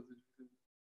 10, 11, 12,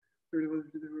 13,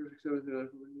 14, 15, 16, 17, 18,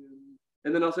 19.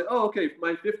 And then I'll say, oh, okay,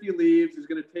 my 50 leaves is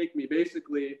going to take me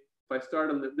basically, if I start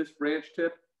on this branch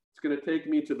tip, it's going to take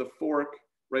me to the fork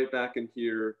right back in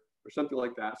here or something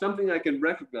like that. Something I can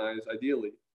recognize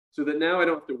ideally, so that now I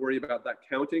don't have to worry about that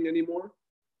counting anymore.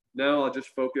 Now I'll just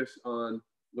focus on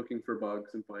looking for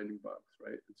bugs and finding bugs,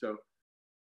 right? And so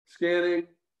scanning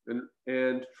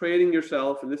and training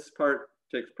yourself, and this part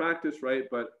takes practice, right?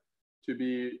 But to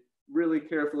be really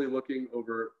carefully looking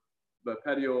over the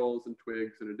petioles and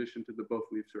twigs in addition to the both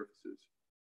leaf surfaces.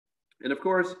 And of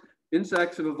course,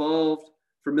 insects have evolved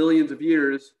for millions of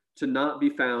years to not be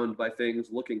found by things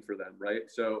looking for them, right?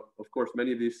 So of course,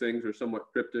 many of these things are somewhat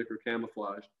cryptic or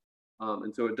camouflaged.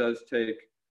 And so it does take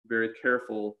very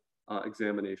careful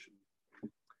examination.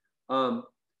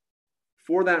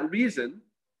 For that reason,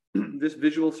 this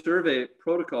visual survey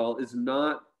protocol is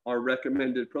not our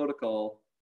recommended protocol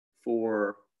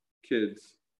for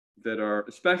kids that are,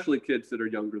 especially kids that are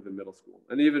younger than middle school.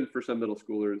 And even for some middle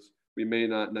schoolers, we may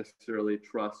not necessarily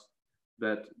trust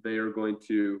that they are going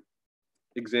to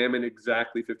examine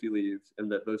exactly 50 leaves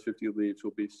and that those 50 leaves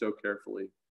will be so carefully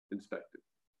inspected.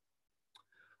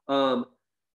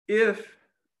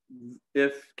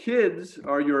 If kids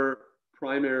are your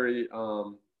primary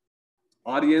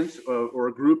audience or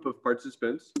a group of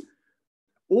participants,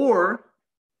 or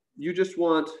you just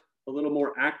want a little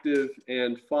more active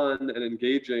and fun and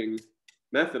engaging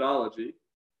methodology,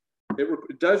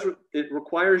 it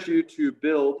requires you to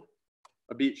build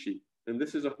a beat sheet. And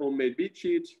this is a homemade beat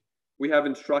sheet. We have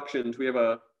instructions. We have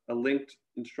a linked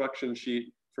instruction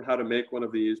sheet for how to make one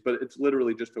of these, but it's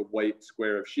literally just a white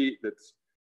square of sheet that's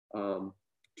 2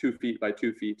 feet by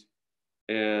 2 feet.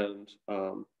 And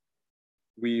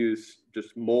we use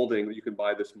just molding. You can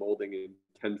buy this molding in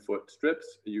 10-foot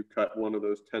strips. You cut one of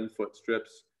those 10-foot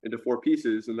strips into 4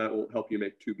 pieces, and that will help you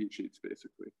make 2 beat sheets,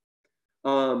 basically.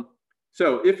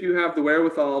 So if you have the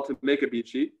wherewithal to make a beat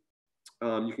sheet,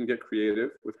 you can get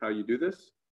creative with how you do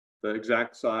this. The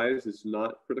exact size is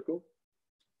not critical.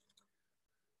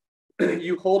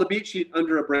 You hold a beat sheet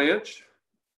under a branch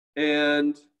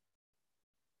and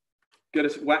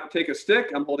take a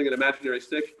stick. I'm holding an imaginary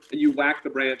stick, and you whack the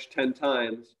branch 10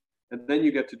 times, and then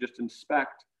you get to just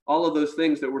inspect all of those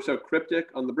things that were so cryptic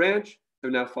on the branch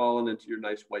have now fallen into your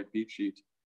nice white beat sheet.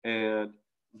 And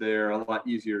they're a lot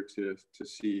easier to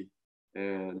see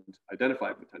and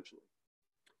identify potentially.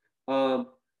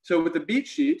 So with the beat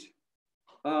sheet,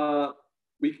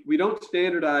 we don't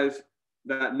standardize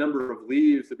that number of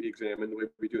leaves that we examine the way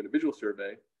we do in a visual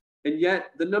survey. And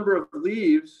yet the number of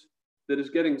leaves that is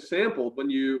getting sampled when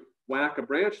you whack a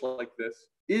branch like this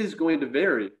is going to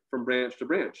vary from branch to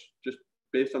branch, just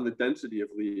based on the density of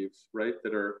leaves, right?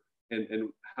 That are, and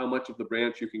how much of the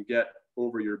branch you can get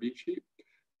over your beat sheet.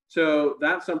 So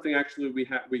that's something actually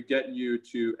we get you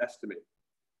to estimate.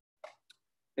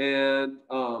 And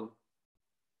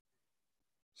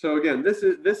so again,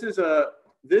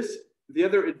 the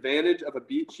other advantage of a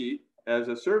beat sheet as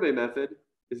a survey method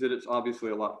is that it's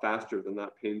obviously a lot faster than that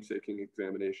painstaking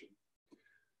examination.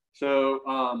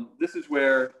 So this is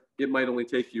where it might only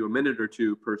take you a minute or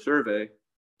two per survey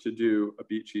to do a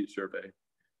beat sheet survey,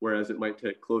 whereas it might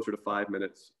take closer to 5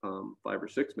 minutes, 5 or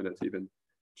 6 minutes even,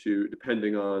 to,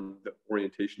 depending on the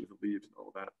orientation of the leaves and all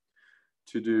of that,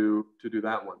 to do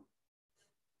that one.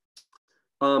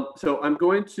 So I'm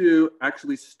going to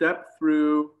actually step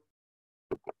through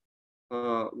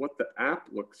what the app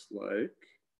looks like.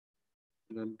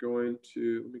 And I'm going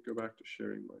to, let me go back to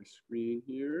sharing my screen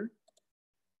here.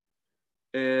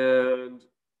 And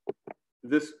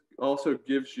this also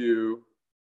gives you,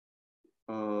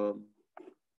 oops,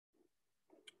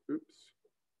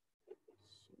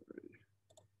 sorry,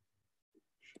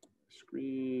 share my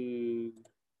screen,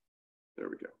 there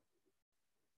we go.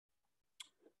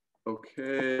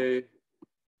 Okay,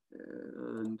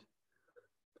 and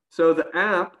so the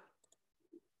app,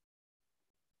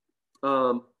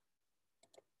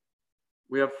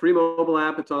 we have free mobile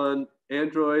app. It's on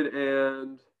Android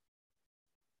and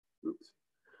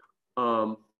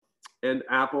and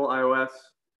Apple iOS.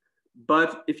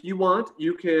 But if you want,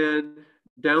 you can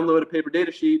download a paper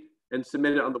data sheet and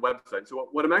submit it on the website. So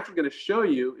what I'm actually going to show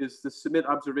you is the submit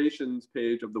observations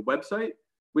page of the website,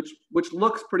 which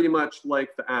looks pretty much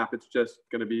like the app. It's just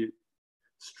going to be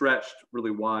stretched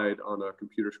really wide on a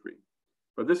computer screen.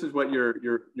 But this is what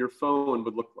your phone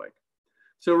would look like.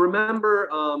 So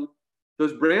remember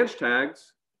those branch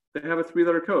tags, they have a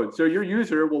 3-letter code. So your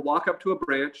user will walk up to a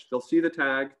branch, they'll see the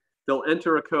tag, they'll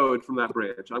enter a code from that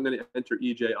branch. I'm going to enter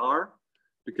EJR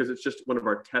because it's just one of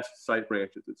our test site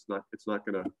branches. It's not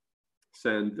going to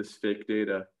send this fake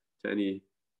data to any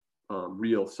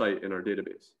real site in our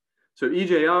database. So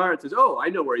EJR, it says, oh, I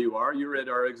know where you are. You're at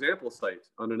our example site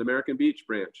on an American Beach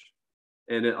branch.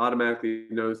 And it automatically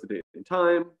knows the date and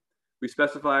time. We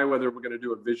specify whether we're going to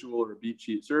do a visual or a beat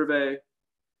sheet survey.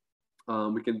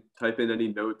 We can type in any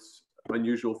notes,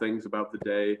 unusual things about the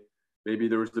day. Maybe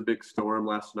there was a big storm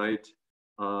last night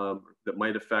that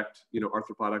might affect,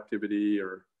 arthropod activity,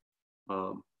 or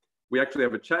we actually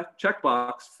have a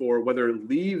checkbox for whether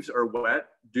leaves are wet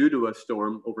due to a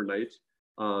storm overnight,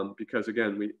 because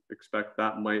again, we expect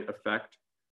that might affect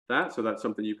that. So that's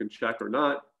something you can check or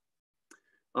not.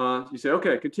 You say,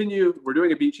 okay, continue. We're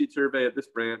doing a beat sheet survey at this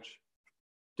branch.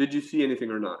 Did you see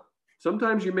anything or not?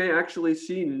 Sometimes you may actually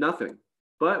see nothing,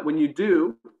 but when you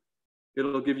do,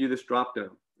 it'll give you this drop down.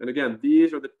 And again,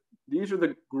 these are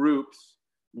the groups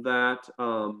that,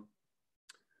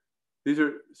 these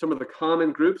are some of the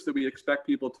common groups that we expect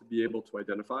people to be able to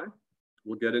identify.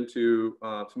 We'll get into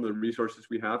some of the resources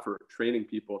we have for training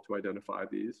people to identify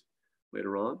these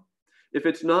later on. If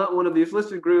it's not one of these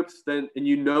listed groups, then, and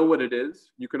you know what it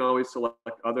is, you can always select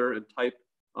other and type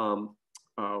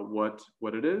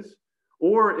what it is.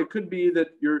 Or it could be that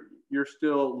you're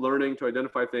still learning to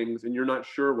identify things and you're not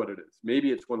sure what it is.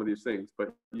 Maybe it's one of these things,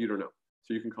 but you don't know.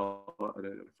 So you can call it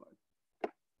unidentified.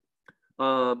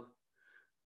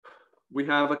 We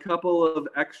have a couple of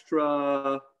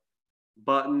extra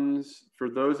buttons. For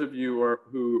those of you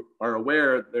who are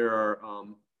aware, there are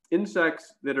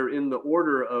insects that are in the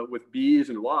order with bees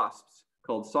and wasps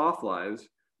called sawflies,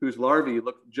 whose larvae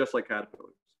look just like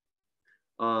caterpillars.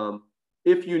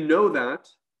 If you know that,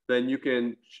 then you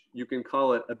can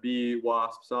call it a bee,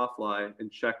 wasp, sawfly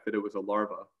and check that it was a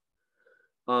larva.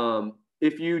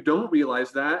 If you don't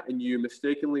realize that and you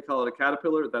mistakenly call it a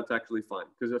caterpillar, that's actually fine,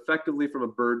 because effectively from a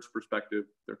bird's perspective,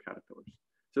 they're caterpillars.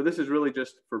 So this is really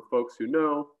just for folks who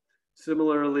know.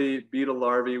 Similarly, beetle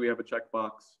larvae, we have a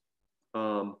checkbox.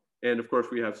 And of course,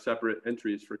 we have separate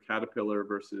entries for caterpillar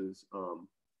versus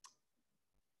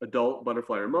adult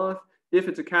butterfly or moth. If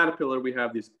it's a caterpillar, we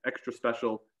have these extra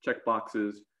special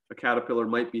checkboxes. A caterpillar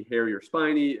might be hairy or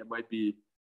spiny. It might be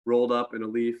rolled up in a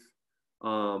leaf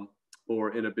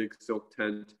or in a big silk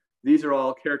tent. These are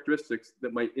all characteristics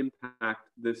that might impact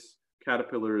this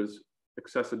caterpillar's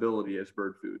accessibility as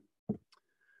bird food.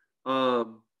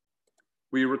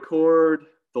 We record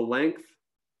the length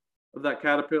of that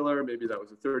caterpillar. Maybe that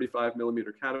was a 35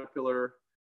 millimeter caterpillar.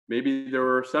 Maybe there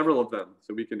were several of them,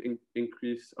 so we can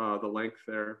increase the length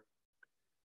there.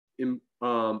 And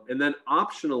then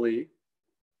optionally,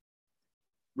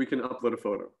 we can upload a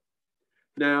photo.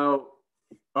 Now,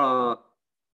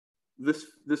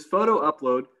 this photo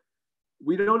upload,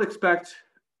 we don't expect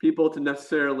people to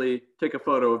necessarily take a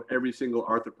photo of every single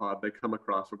arthropod they come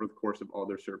across over the course of all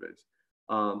their surveys.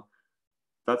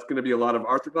 That's going to be a lot of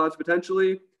arthropods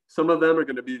potentially. Some of them are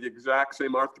going to be the exact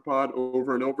same arthropod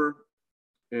over and over.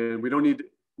 And we don't need,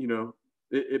 you know,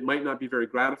 it might not be very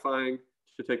gratifying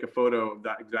to take a photo of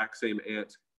that exact same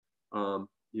ant,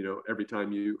 you know, every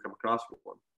time you come across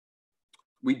one.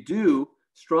 We do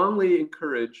strongly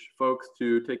encourage folks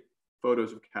to take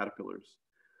photos of caterpillars.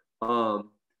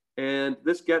 And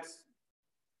this gets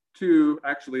to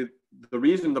actually the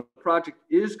reason the project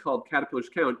is called Caterpillars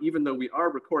Count, even though we are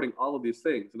recording all of these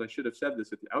things, and I should have said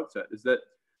this at the outset, is that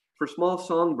for small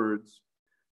songbirds,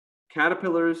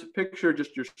 caterpillars, picture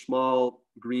just your small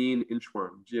green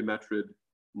inchworm, geometrid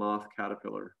moth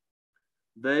caterpillar.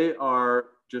 They are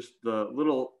just the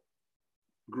little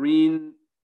green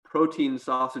protein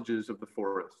sausages of the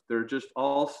forest. They're just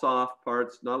all soft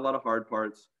parts, not a lot of hard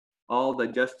parts, all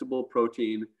digestible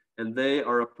protein, and they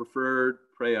are a preferred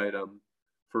prey item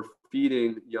for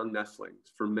feeding young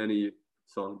nestlings for many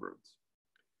songbirds.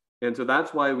 And so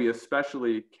that's why we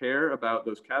especially care about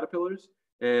those caterpillars.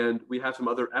 And we have some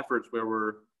other efforts where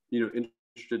we're, you know,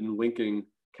 interested in linking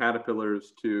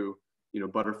caterpillars to, you know,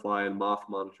 butterfly and moth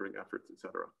monitoring efforts, et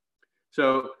cetera.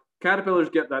 So caterpillars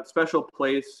get that special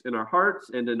place in our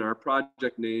hearts and in our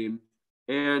project name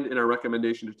and in our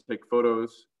recommendation to take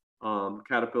photos.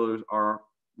 Caterpillars are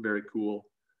very cool,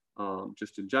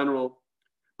 just in general.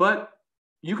 But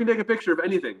you can take a picture of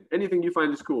anything you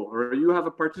find is cool, or you have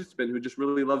a participant who just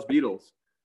really loves beetles.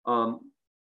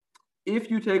 If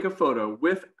you take a photo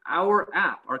with our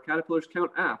app, our Caterpillars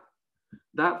Count app,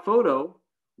 that photo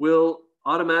will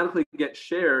automatically get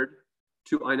shared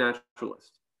to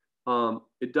iNaturalist.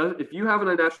 It does, if you have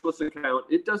an iNaturalist account,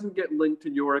 it doesn't get linked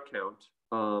to your account.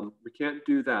 We can't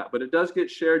do that, but it does get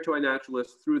shared to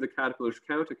iNaturalist through the Caterpillars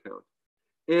Count account.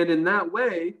 And in that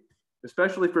way,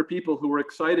 especially for people who were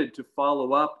excited to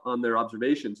follow up on their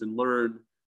observations and learn,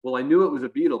 well, I knew it was a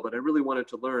beetle, but I really wanted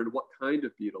to learn what kind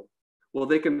of beetle. Well,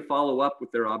 they can follow up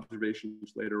with their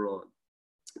observations later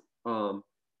on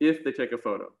if they take a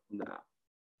photo in the app.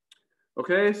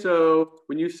 Okay, so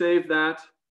when you save that,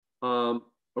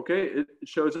 okay, it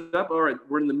shows up. All right,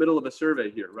 we're in the middle of a survey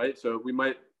here, right? So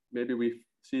maybe we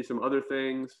see some other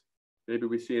things. Maybe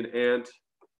we see an ant,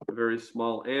 a very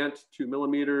small ant, 2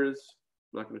 millimeters.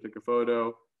 I'm not going to take a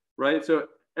photo, right? So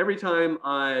every time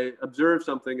I observe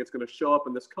something, it's going to show up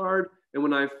in this card. And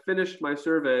when I've finished my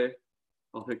survey,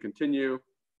 I'll hit continue.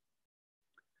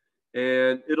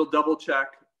 And it'll double check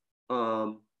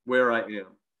where I am.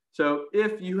 So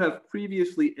if you have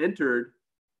previously entered,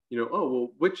 you know, oh,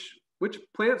 well, which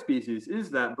plant species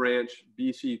is that branch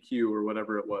BCQ or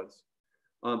whatever it was,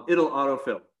 it'll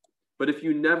autofill. But if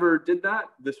you never did that,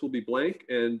 this will be blank,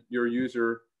 and your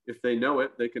user, if they know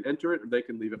it, they can enter it or they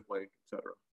can leave it blank,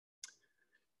 etc.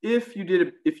 If you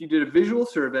did a visual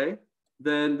survey,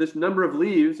 then this number of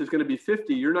leaves is going to be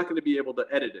 50. You're not going to be able to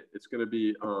edit it. It's going to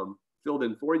be filled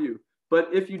in for you. But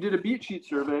if you did a beat sheet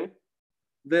survey,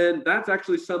 then that's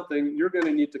actually something you're going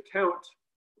to need to count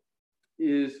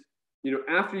is, you know,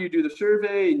 after you do the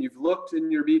survey and you've looked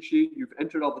in your beat sheet, you've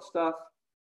entered all the stuff.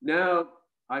 Now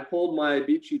I hold my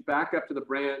beat sheet back up to the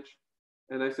branch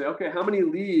and I say, okay, how many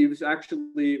leaves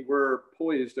actually were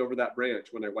poised over that branch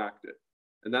when I whacked it?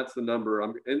 And that's the number.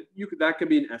 That can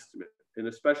be an estimate. And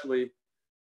especially,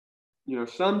 you know,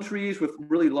 some trees with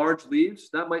really large leaves,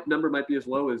 that number might be as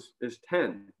low as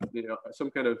 10. You know,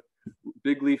 some kind of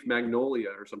big leaf magnolia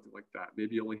or something like that.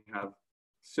 Maybe you only have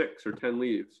 6 or 10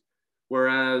 leaves.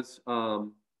 Whereas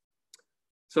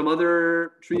some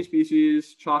other tree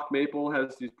species, chalk maple,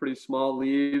 has these pretty small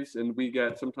leaves, and we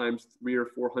get sometimes 300 or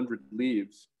 400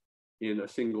 leaves in a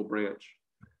single branch.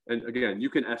 And again, you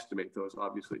can estimate those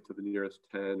obviously to the nearest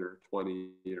 10 or 20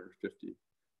 or 50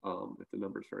 if the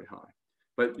number is very high.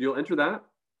 But you'll enter that.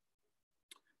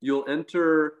 You'll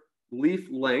enter leaf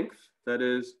length. That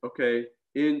is, okay,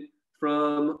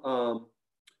 from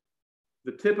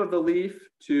the tip of the leaf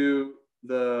to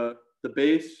the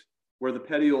base where the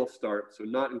petiole starts, so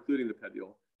not including the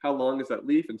petiole. How long is that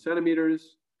leaf in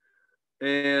centimeters?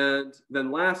 And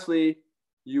then lastly,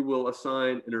 you will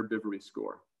assign an herbivory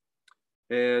score.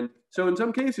 And so in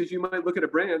some cases, you might look at a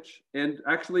branch and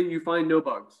actually you find no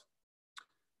bugs.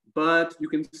 But you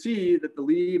can see that the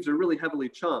leaves are really heavily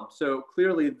chomped. So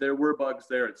clearly there were bugs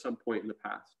there at some point in the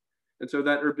past. And so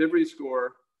that herbivory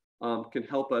score can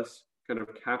help us kind of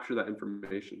capture that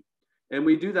information. And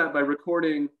we do that by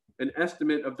recording an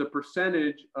estimate of the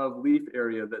percentage of leaf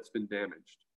area that's been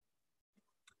damaged.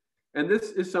 And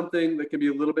this is something that can be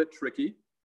a little bit tricky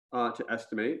to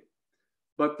estimate.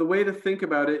 But the way to think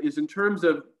about it is in terms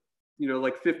of, you know,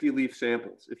 like 50 leaf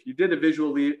samples. If you did a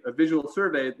visual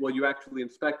survey, well, you actually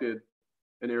inspected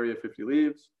an area of 50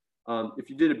 leaves. If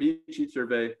you did a beat sheet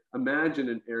survey, imagine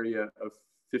an area of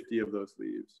 50 of those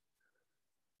leaves.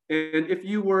 And if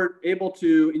you were able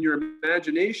to, in your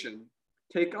imagination,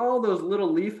 take all those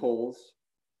little leaf holes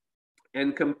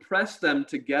and compress them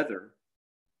together,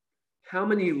 how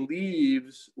many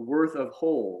leaves worth of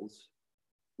holes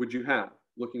would you have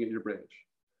looking at your branch?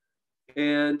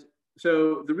 And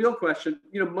so the real question,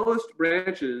 you know, most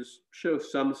branches show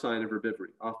some sign of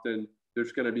herbivory. Often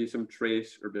there's going to be some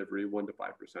trace herbivory, 1 to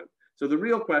 5%. So the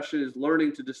real question is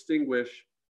learning to distinguish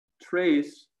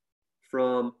trace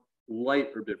from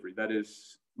light herbivory, that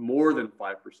is more than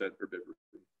 5% herbivory.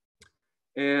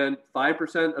 And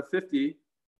 5% of 50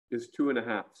 is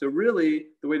 2.5. So really,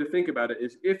 the way to think about it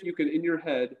is if you can, in your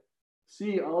head,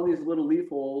 see all these little leaf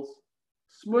holes,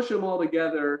 smush them all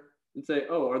together, and say,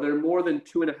 oh, are there more than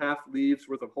 2.5 leaves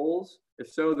worth of holes? If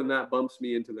so, then that bumps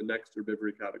me into the next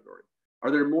herbivory category.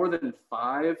 Are there more than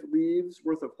 5 leaves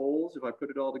worth of holes? If I put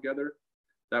it all together,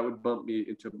 that would bump me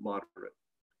into moderate.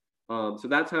 So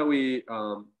that's how we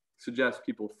suggest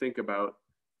people think about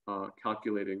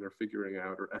calculating or figuring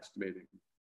out or estimating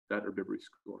that herbivory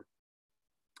score.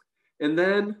 And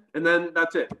then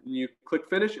that's it. And you click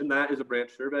finish, and that is a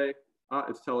branch survey.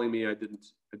 It's telling me I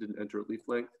didn't enter leaf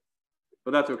length.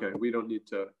 But that's okay. We don't need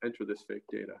to enter this fake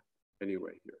data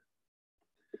anyway here.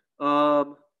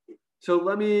 So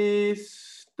let me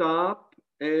stop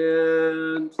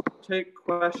and take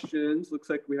questions. Looks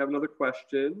like we have another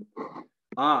question.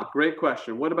 Great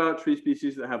question. What about tree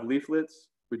species that have leaflets?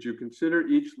 Would you consider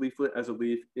each leaflet as a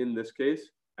leaf in this case?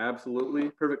 Absolutely.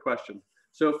 Perfect question.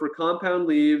 So for compound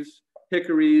leaves,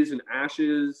 hickories and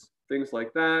ashes, things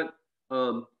like that,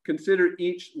 consider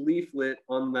each leaflet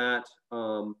on that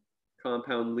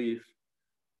compound leaf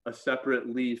a separate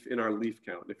leaf in our leaf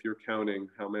count, if you're counting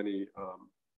how many,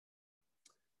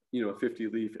 50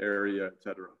 leaf area,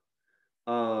 etc.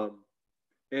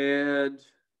 And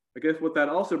I guess what that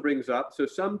also brings up, so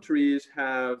some trees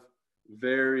have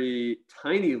very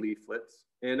tiny leaflets,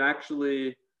 and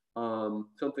actually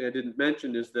something I didn't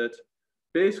mention is that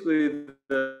basically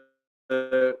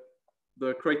the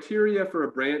criteria for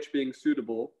a branch being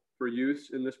suitable for use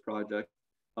in this project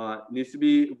needs to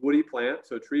be woody plant,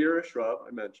 so a tree or a shrub,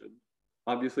 I mentioned.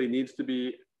 Obviously, it needs to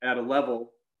be at a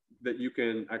level that you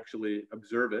can actually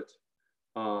observe it,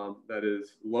 that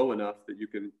is low enough that you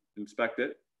can inspect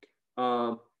it.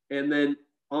 And then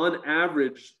on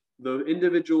average, the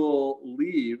individual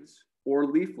leaves or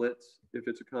leaflets, if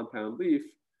it's a compound leaf,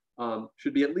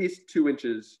 should be at least 2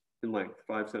 inches in length,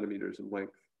 5 centimeters in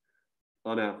length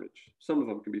on average. Some of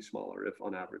them can be smaller if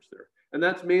on average there. And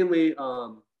that's mainly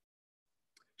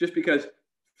just because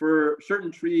for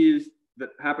certain trees that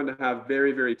happen to have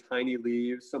very, very tiny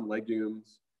leaves, some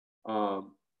legumes,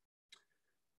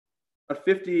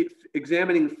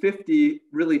 examining 50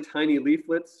 really tiny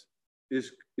leaflets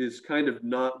is kind of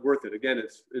not worth it. Again,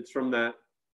 it's from that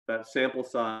sample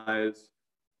size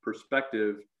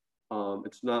perspective.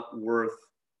 It's not worth,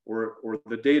 or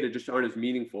the data just aren't as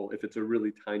meaningful if it's a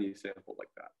really tiny sample like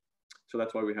that. So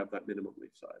that's why we have that minimum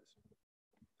leaf size.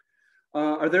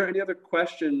 Are there any other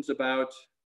questions about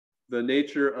the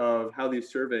nature of how these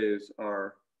surveys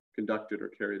are conducted or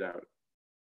carried out?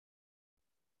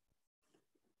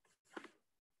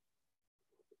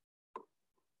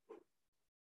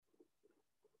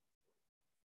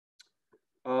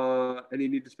 And you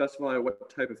need to specify what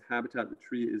type of habitat the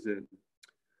tree is in.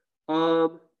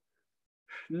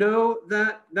 No,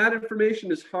 that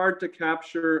information is hard to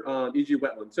capture, e.g.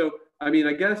 wetland. So, I mean,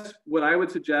 I guess what I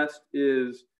would suggest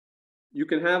is you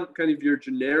can have kind of your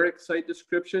generic site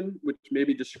description, which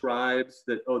maybe describes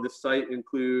that, oh, this site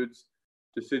includes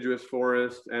deciduous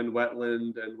forest and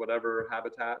wetland and whatever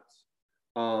habitats.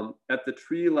 At the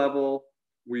tree level,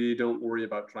 we don't worry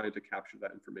about trying to capture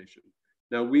that information.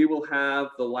 Now, we will have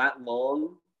the lat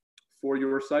long for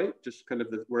your site, just kind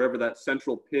of wherever that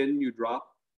central pin you drop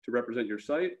to represent your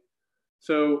site.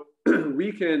 So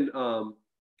we can,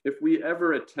 if we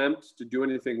ever attempt to do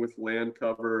anything with land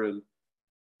cover and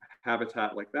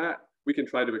habitat like that, we can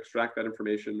try to extract that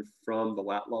information from the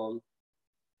lat long,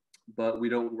 but we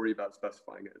don't worry about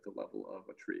specifying it at the level of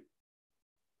a tree.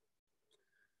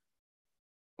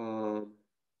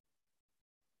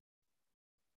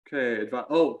 Okay,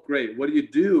 oh, great. What do you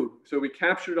do? So we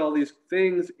captured all these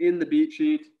things in the beat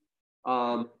sheet.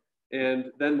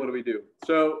 And then what do we do?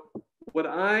 So what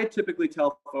I typically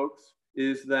tell folks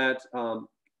is that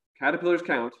caterpillars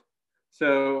count.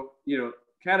 So,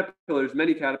 caterpillars,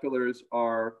 many caterpillars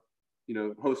are,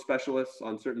 host specialists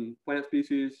on certain plant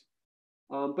species.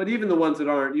 But even the ones that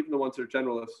aren't, even the ones that are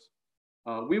generalists,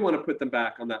 we want to put them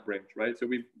back on that branch, right? So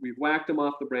we've whacked them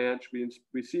off the branch.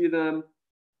 We see them.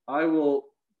 I will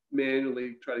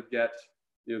manually try to get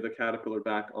the caterpillar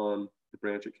back on the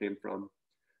branch it came from.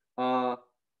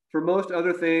 For most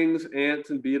other things, ants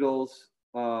and beetles,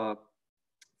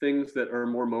 things that are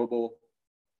more mobile,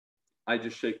 I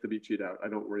just shake the beat sheet out. I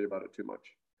don't worry about it too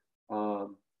much.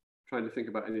 Trying to think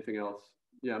about anything else.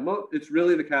 Yeah, it's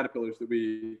really the caterpillars that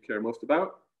we care most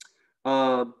about.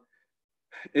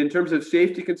 In terms of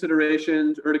safety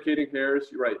considerations, urticating hairs,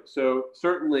 you're right. So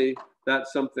certainly that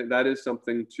is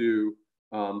something to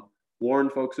warn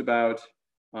folks about,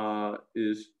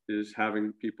 is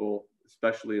having people,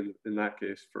 especially in that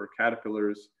case for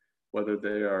caterpillars, whether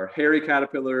they are hairy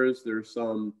caterpillars, there's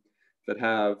some that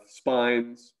have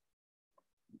spines,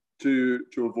 to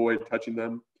avoid touching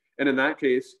them. And in that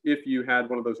case, if you had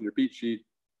one of those in your beat sheet,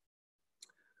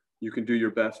 you can do your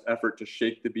best effort to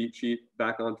shake the beat sheet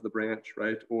back onto the branch,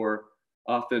 right? Or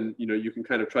often, you can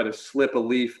kind of try to slip a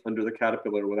leaf under the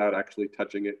caterpillar without actually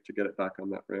touching it to get it back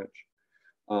on that branch.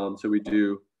 So we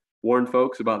do warn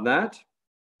folks about that.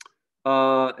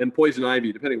 And poison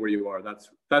ivy, depending where you are,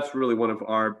 that's really one of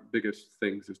our biggest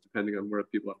things, is depending on where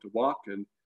people have to walk and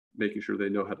making sure they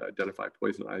know how to identify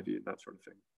poison ivy and that sort of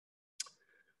thing.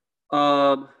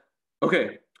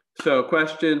 Okay, so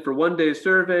question: for 1 day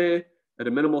survey at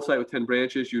a minimal site with 10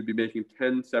 branches, you'd be making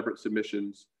 10 separate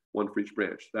submissions, one for each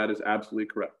branch. That is absolutely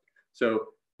correct. So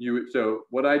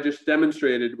what I just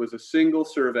demonstrated was a single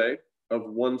survey of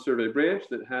one survey branch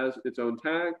that has its own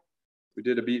tag. We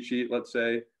did a beat sheet, let's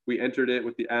say. We entered it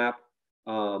with the app,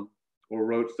 or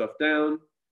wrote stuff down,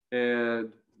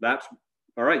 and that's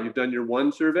all right. You've done your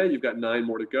one survey. You've got 9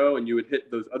 more to go, and you would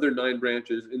hit those other 9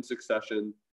 branches in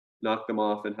succession, knock them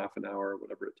off in half an hour,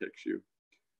 whatever it takes you.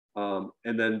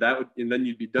 And then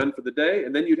you'd be done for the day,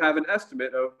 and then you'd have an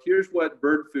estimate of, here's what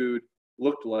bird food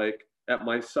looked like at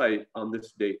my site on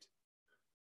this date.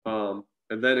 And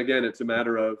then again, it's a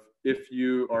matter of, if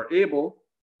you are able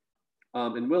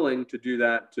and willing to do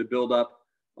that, to build up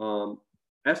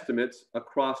estimates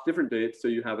across different dates, so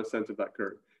you have a sense of that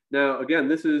curve. Now, again,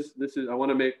 this is I want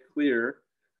to make clear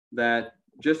that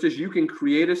just as you can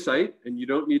create a site and you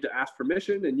don't need to ask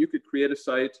permission, and you could create a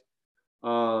site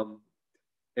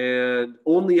and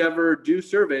only ever do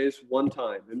surveys one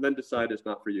time and then decide it's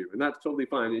not for you, and that's totally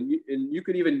fine. And you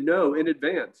could even know in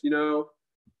advance,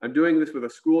 I'm doing this with a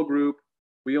school group.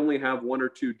 We only have 1 or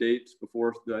 2 dates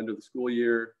before the end of the school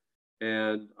year.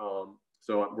 And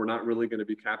so we're not really going to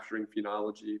be capturing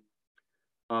phenology.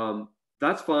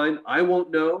 That's fine. I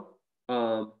won't know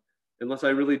unless I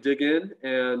really dig in,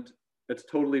 and it's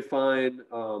totally fine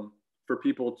for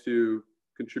people to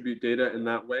contribute data in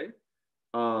that way.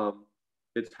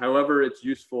 It's however it's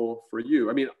useful for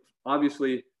you. I mean,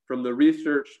 obviously, from the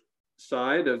research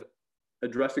side of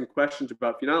addressing questions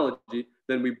about phenology,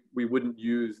 then we wouldn't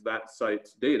use that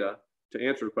site's data to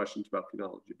answer questions about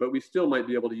phenology, but we still might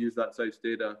be able to use that site's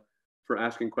data for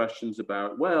asking questions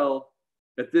about, well,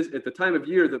 at the time of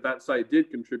year that site did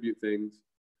contribute things,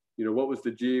 what was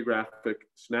the geographic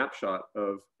snapshot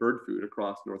of bird food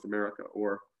across North America,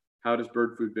 or how does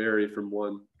bird food vary from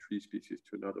one tree species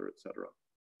to another, et cetera.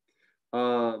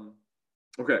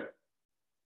 Okay,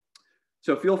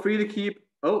 so feel free to keep,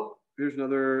 here's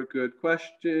another good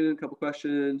question, a couple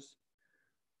questions.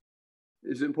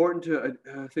 Is it important to,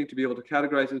 I think, to be able to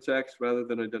categorize insects rather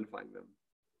than identifying them?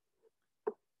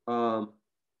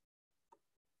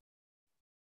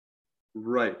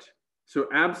 Right. So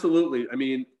absolutely. I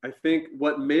mean, I think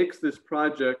what makes this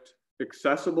project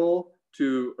accessible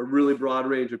to a really broad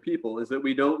range of people is that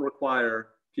we don't require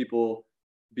people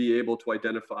be able to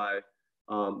identify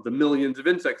the millions of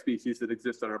insect species that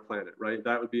exist on our planet, right?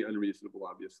 That would be unreasonable,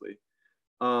 obviously.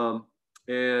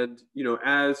 And,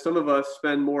 as some of us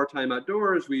spend more time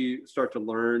outdoors, we start to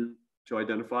learn to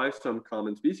identify some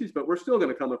common species, but we're still going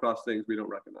to come across things we don't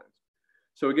recognize.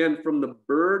 So again, from the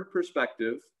bird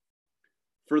perspective,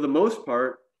 for the most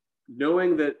part,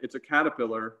 knowing that it's a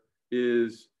caterpillar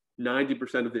is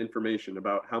 90% of the information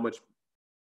about how much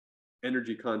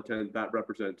energy content that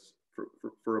represents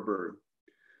for a bird.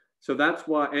 So that's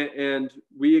why, and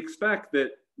we expect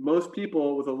that most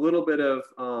people with a little bit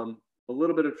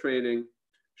of training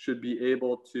should be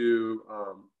able to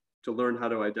learn how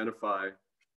to identify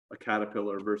a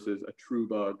caterpillar versus a true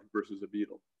bug versus a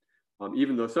beetle.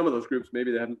 Even though some of those groups,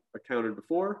 maybe they haven't accounted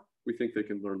before, we think they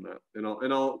can learn that. And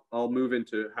I'll move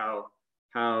into how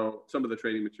some of the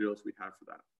training materials we have for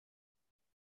that.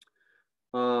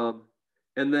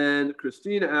 And then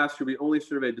Christina asked, should we only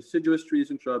survey deciduous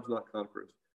trees and shrubs, not conifers?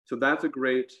 So that's a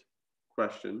great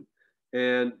question.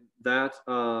 And that,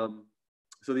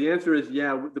 so the answer is,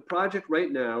 yeah, the project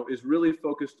right now is really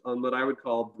focused on what I would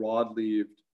call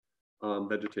broad-leaved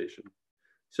vegetation.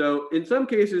 So in some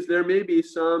cases, there may be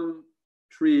some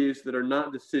trees that are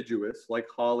not deciduous, like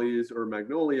hollies or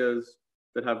magnolias,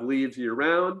 that have leaves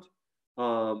year-round,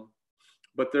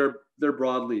 but they're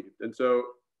broad-leaved. And so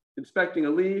inspecting a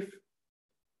leaf,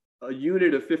 a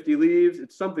unit of 50 leaves,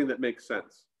 it's something that makes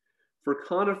sense. For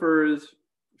conifers,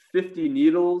 50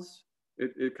 needles,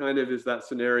 it kind of is that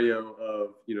scenario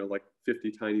of, you know, like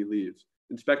 50 tiny leaves.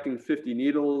 Inspecting 50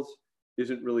 needles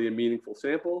isn't really a meaningful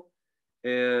sample.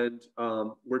 And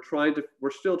we're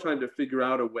still trying to figure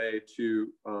out a way to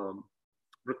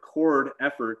record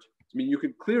effort. I mean, you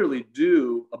can clearly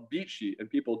do a beat sheet, and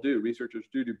researchers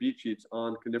do beat sheets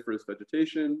on coniferous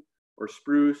vegetation or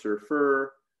spruce or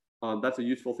fir. That's a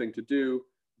useful thing to do,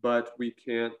 but we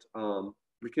can't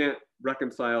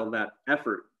reconcile that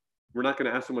effort. We're not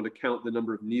going to ask someone to count the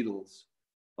number of needles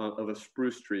of a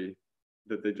spruce tree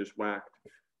that they just whacked.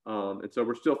 And so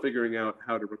we're still figuring out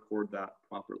how to record that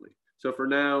properly. So for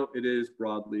now, it is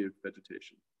broad-leaved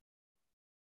vegetation.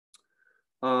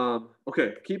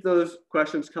 Okay, keep those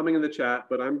questions coming in the chat,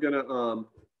 but I'm gonna,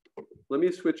 let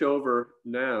me switch over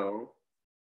now.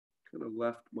 Kind of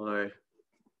left my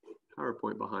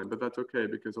PowerPoint behind, but that's okay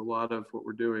because a lot of what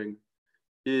we're doing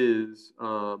is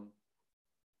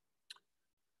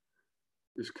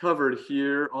covered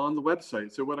here on the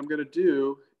website. So what I'm gonna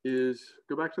do is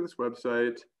go back to this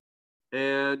website,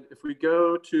 and if we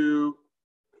go to,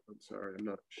 I'm sorry, I'm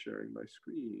not sharing my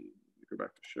screen. Go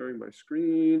back to sharing my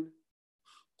screen.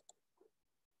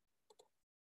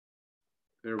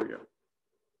 There we go.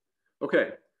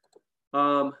 Okay.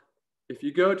 If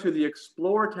you go to the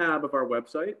Explore tab of our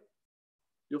website,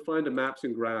 you'll find a Maps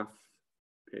and Graph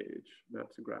page,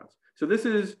 Maps and Graphs. So this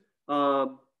is,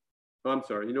 I'm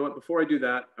sorry, you know what? Before I do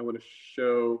that, I want to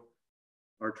show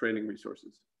our training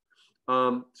resources.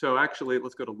 So actually,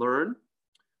 let's go to Learn.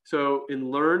 So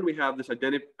in Learn, we have this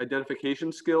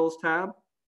identification skills tab.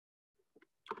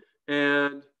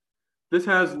 And this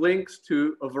has links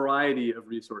to a variety of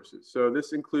resources. So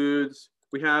this includes,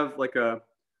 we have like a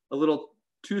little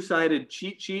two-sided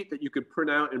cheat sheet that you could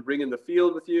print out and bring in the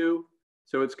field with you.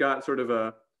 So it's got sort of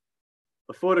a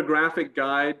photographic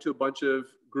guide to a bunch of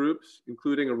groups,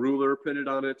 including a ruler printed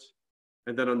on it.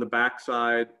 And then on the back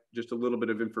side, just a little bit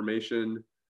of information,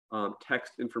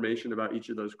 text information about each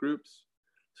of those groups.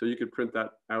 So you could print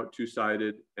that out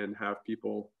two-sided and have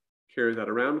people carry that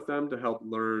around with them to help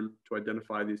learn to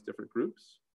identify these different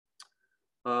groups.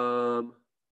 But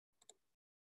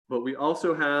we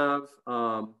also have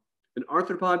an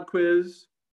arthropod quiz.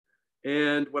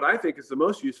 And what I think is the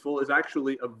most useful is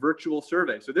actually a virtual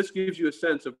survey. So this gives you a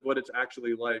sense of what it's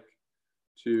actually like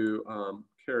to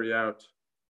carry out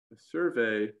a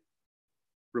survey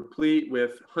replete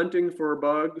with hunting for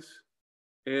bugs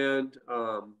and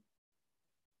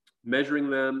measuring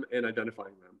them and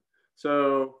identifying them.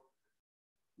 So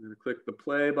I'm going to click the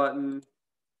play button,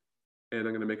 and I'm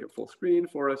going to make it full screen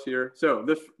for us here. So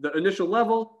the initial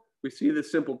level, we see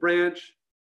this simple branch.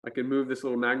 I can move this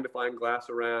little magnifying glass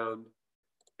around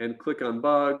and click on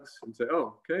bugs and say,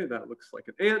 oh, okay, that looks like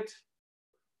an ant.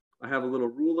 I have a little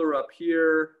ruler up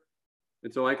here.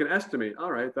 And so I can estimate,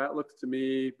 all right, that looks to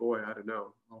me, boy, I don't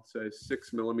know, I'll say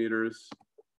 6 millimeters.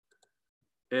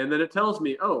 And then it tells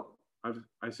me, oh,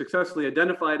 I successfully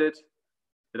identified it.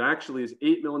 It actually is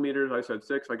 8 millimeters. I said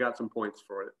 6. I got some points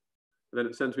for it. And then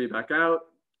it sends me back out,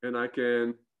 and I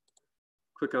can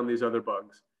click on these other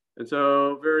bugs. And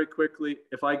so very quickly,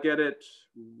 if I get it,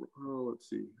 oh, let's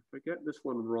see, if I get this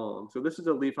one wrong. So this is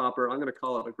a leafhopper. I'm going to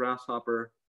call it a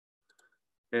grasshopper.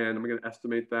 And I'm going to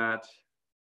estimate that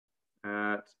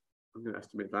at, I'm going to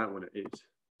estimate that one at 8.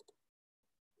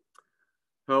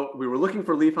 So we were looking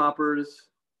for leafhoppers,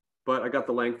 but I got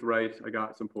the length right. I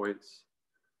got some points.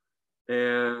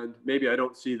 And maybe I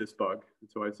don't see this bug. And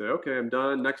so I'd say, okay, I'm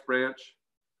done, next branch.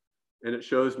 And it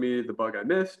shows me the bug I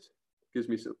missed, gives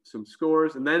me some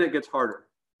scores, and then it gets harder.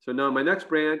 So now my next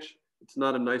branch, it's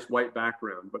not a nice white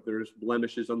background, but there's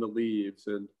blemishes on the leaves.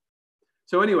 And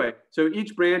so anyway, so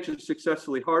each branch is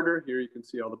successfully harder. Here you can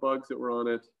see all the bugs that were on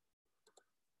it.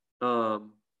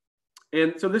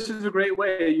 And so this is a great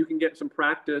way you can get some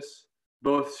practice,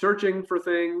 both searching for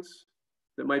things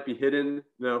that might be hidden.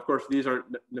 Now, of course, these aren't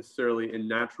necessarily in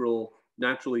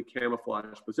naturally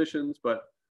camouflaged positions, but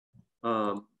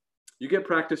You get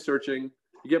practice searching,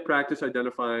 you get practice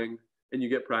identifying, and you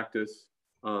get practice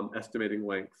estimating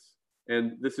lengths.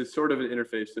 And this is sort of an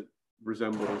interface that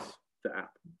resembles the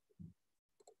app.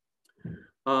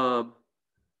 And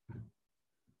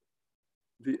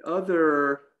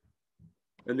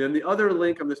then the other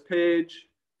link on this page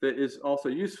that is also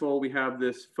useful, we have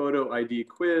this photo ID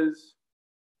quiz,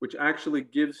 which actually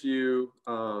gives you,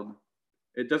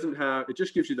 it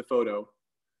just gives you the photo.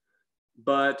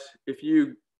 But if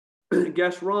you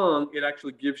guess wrong, it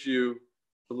actually gives you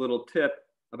a little tip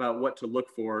about what to look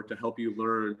for to help you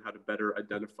learn how to better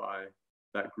identify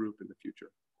that group in the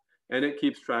future. And it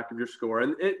keeps track of your score.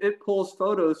 And it pulls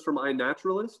photos from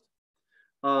iNaturalist.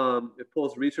 It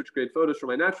pulls research grade photos from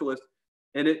iNaturalist.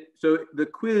 And so the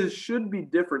quiz should be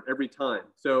different every time.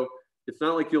 So it's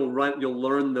not like you'll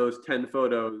learn those 10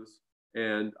 photos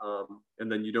and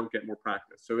then you don't get more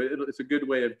practice. So it's a good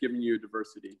way of giving you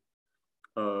diversity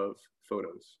of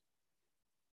photos.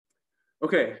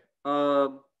 Okay,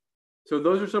 so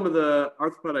those are some of the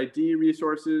Arthropod ID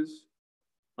resources.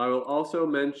 I will also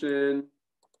mention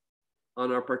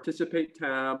on our Participate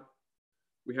tab,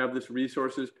 we have this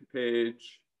resources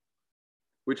page,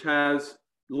 which has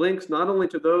links not only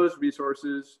to those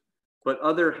resources, but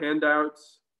other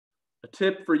handouts. A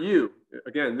tip for you,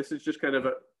 again, this is just kind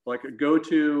of like a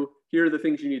go-to, here are the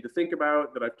things you need to think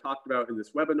about that I've talked about in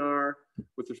this webinar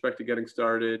with respect to getting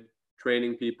started,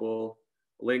 training people,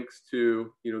 links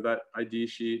to that ID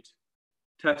sheet,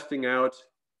 testing out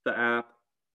the app,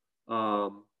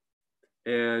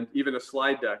 and even a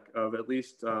slide deck of at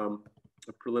least a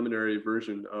preliminary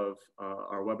version of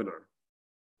our webinar.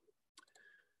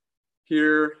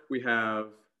 Here we have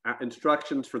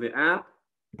instructions for the app,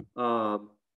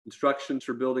 instructions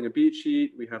for building a beat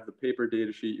sheet. We have the paper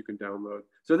data sheet you can download.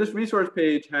 So this resource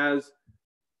page has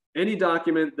any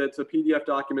document that's a PDF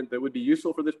document that would be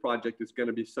useful for this project is going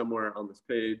to be somewhere on this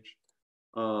page.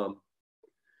 How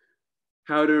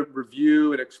to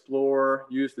review and explore,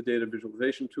 use the data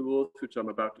visualization tools, which I'm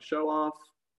about to show off.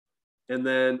 And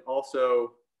then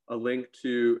also a link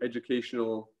to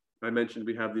educational, I mentioned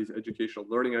we have these educational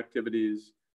learning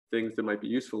activities, things that might be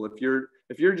useful. If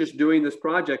you're just doing this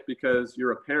project because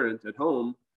you're a parent at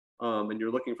home and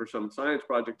you're looking for some science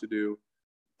project to do,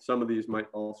 some of these might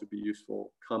also be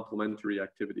useful complementary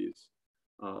activities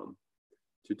to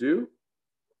do.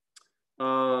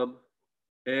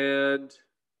 And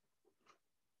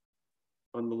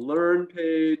on the Learn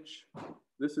page,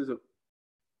 this is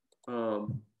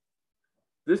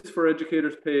this for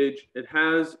educators page. It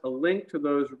has a link to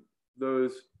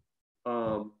those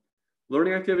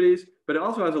learning activities, but it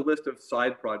also has a list of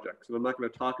side projects. And I'm not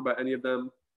going to talk about any of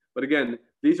them. But again,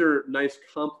 these are nice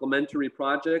complementary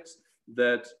projects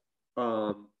that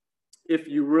if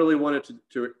you really wanted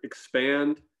to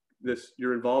expand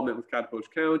your involvement with Caterpillars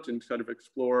Count and sort of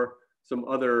explore some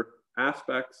other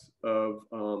aspects of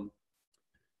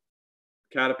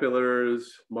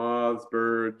caterpillars, moths,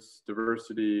 birds,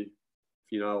 diversity,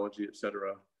 phenology,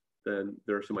 etc., then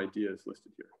there are some ideas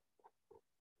listed here.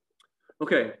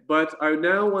 Okay, but I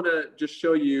now want to just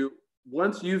show you,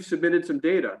 once you've submitted some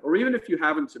data, or even if you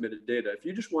haven't submitted data, if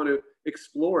you just want to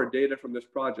explore data from this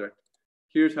project,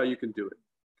 here's how you can do it.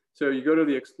 So you go to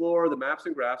the Explore the Maps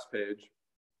and Graphs page.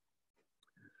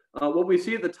 What we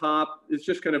see at the top is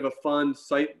just kind of a fun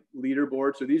site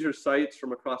leaderboard. So these are sites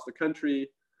from across the country.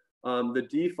 The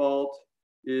default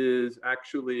is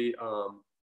actually,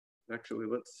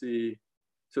 let's see.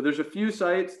 So there's a few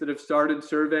sites that have started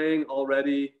surveying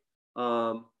already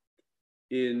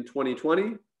in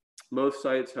 2020. Most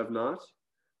sites have not.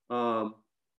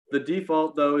 The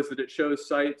default, though, is that it shows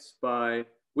sites by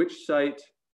which site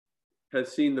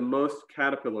has seen the most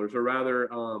caterpillars, or rather,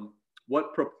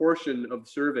 what proportion of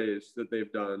surveys that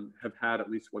they've done have had at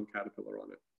least one caterpillar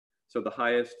on it. So the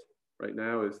highest right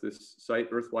now is this site,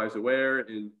 Earthwise Aware,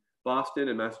 in Boston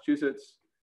and Massachusetts.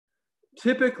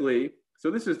 Typically,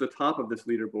 so this is the top of this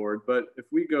leaderboard, but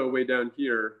if we go way down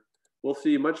here, we'll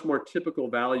see much more typical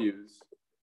values.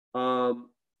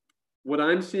 What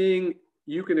I'm seeing,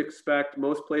 you can expect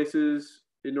most places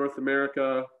in North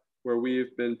America where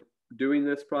we've been doing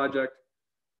this project,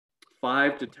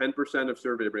 5 to 10% of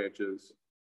survey branches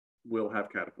will have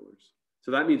caterpillars.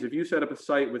 So that means if you set up a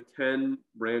site with 10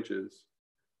 branches,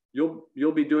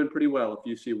 you'll be doing pretty well if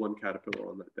you see one caterpillar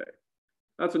on that day.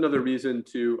 That's another reason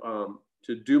to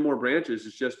do more branches,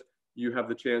 is just you have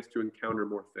the chance to encounter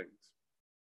more things.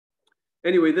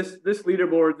 Anyway, this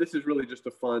leaderboard, this is really just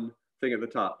a fun thing at the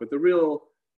top, but the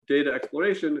real data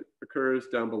exploration occurs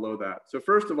down below that. So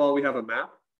first of all, we have a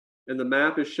map, and the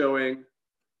map is showing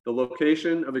the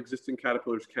location of existing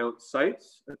Caterpillars Count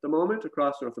sites at the moment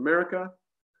across North America.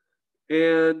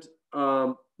 And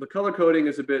the color coding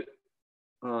is a bit,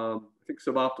 I think,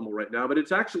 suboptimal right now, but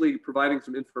it's actually providing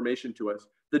some information to us.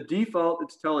 The default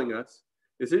it's telling us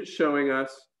is it's showing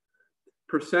us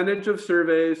percentage of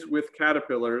surveys with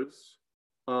caterpillars.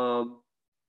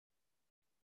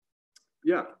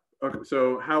 Yeah, okay,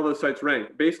 so how those sites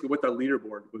rank, basically what the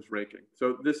leaderboard was ranking.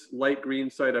 So this light green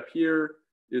site up here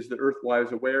is the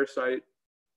Earthwise Aware site,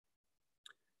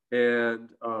 and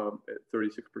at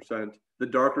 36%. The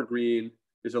darker green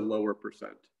is a lower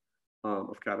percent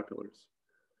of caterpillars.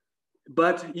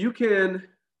 But you can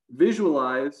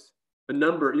visualize a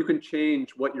number, you can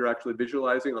change what you're actually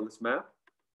visualizing on this map.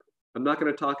 I'm not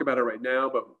going to talk about it right now,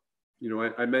 but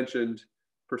I mentioned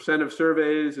percent of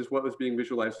surveys is what was being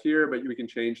visualized here, but we can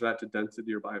change that to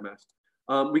density or biomass.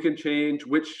 We can change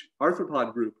which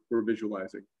arthropod group we're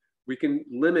visualizing. We can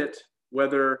limit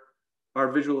whether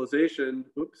our visualization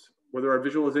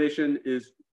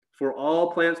is for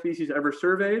all plant species ever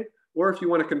surveyed, or if you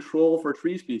want to control for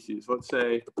tree species. Let's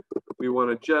say we want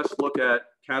to just look at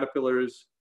caterpillars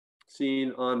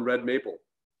seen on red maple.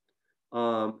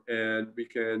 And we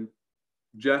can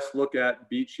just look at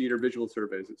beet sheet or visual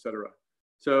surveys, et cetera.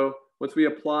 So once we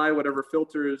apply whatever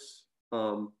filters,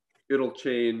 it'll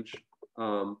change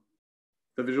the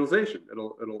visualization.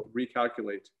 It'll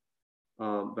recalculate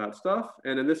that stuff.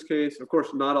 And in this case, of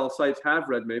course, not all sites have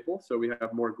red maple, so we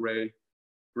have more gray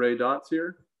dots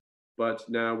here. But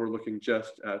now we're looking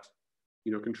just at,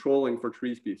 controlling for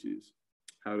tree species.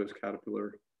 How does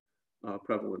caterpillar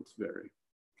prevalence vary?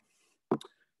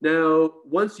 Now,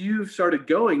 once you've started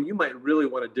going, you might really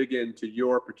want to dig into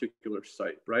your particular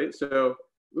site, right? So,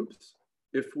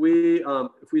 if we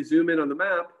zoom in on the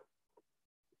map,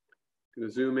 I'm going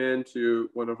to zoom into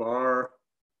one of our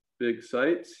big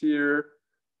sites here.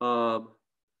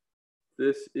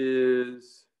 This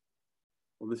is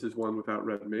one without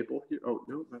red maple here. Oh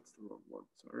no, that's the wrong one.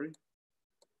 Sorry.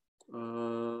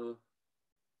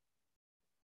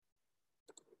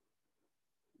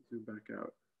 Zoom back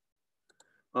out.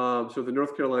 So the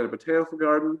North Carolina Botanical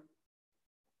Garden.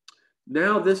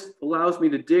 Now this allows me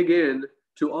to dig in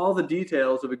to all the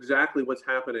details of exactly what's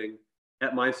happening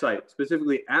at my site,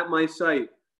 specifically at my site,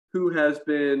 who has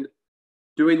been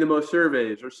doing the most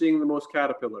surveys or seeing the most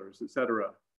caterpillars, et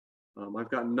cetera. I've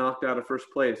gotten knocked out of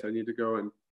first place. I need to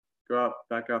go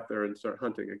back out there and start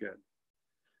hunting again.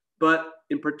 But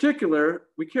in particular,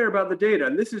 we care about the data.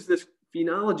 And this is this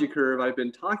phenology curve I've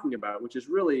been talking about, which is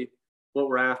really what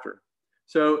we're after.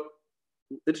 So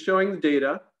it's showing the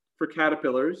data for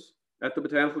caterpillars at the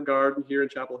Botanical Garden here in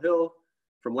Chapel Hill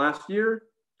from last year,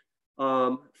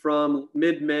 from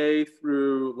mid-May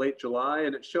through late July.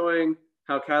 And it's showing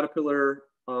how caterpillar,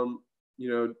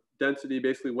 density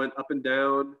basically went up and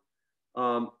down.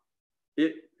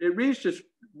 It reached its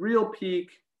real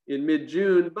peak in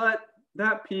mid-June, but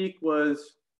that peak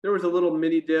there was a little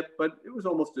mini dip, but it was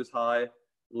almost as high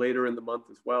later in the month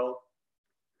as well.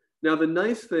 Now, the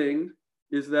nice thing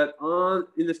is that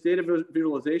in this data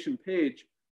visualization page,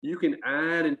 you can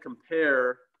add and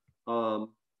compare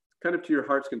kind of to your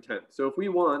heart's content. So if we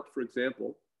want, for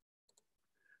example,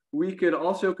 we could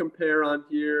also compare on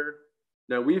here.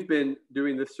 Now, we've been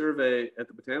doing this survey at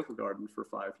the Botanical Garden for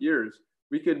 5 years.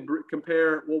 We could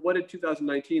compare, well, what did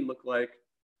 2019 look like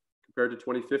compared to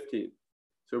 2015?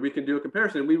 So we can do a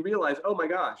comparison. We realize, oh my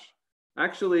gosh,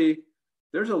 actually,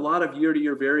 there's a lot of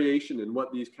year-to-year variation in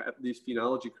what these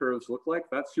phenology curves look like.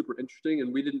 That's super interesting,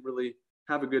 and we didn't really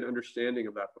have a good understanding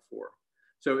of that before.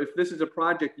 So if this is a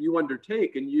project you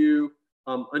undertake and you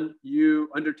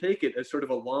undertake it as sort of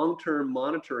a long-term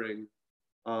monitoring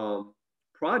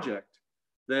project,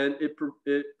 then it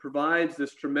provides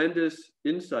this tremendous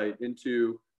insight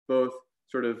into both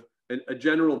sort of a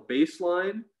general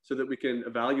baseline so that we can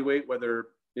evaluate whether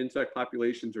insect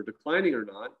populations are declining or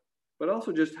not, but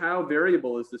also just how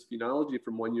variable is this phenology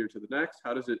from one year to the next?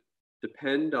 How does it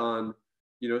depend on,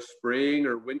 spring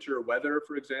or winter weather,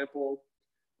 for example,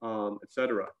 et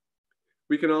cetera.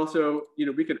 We can also,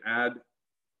 we can add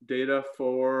data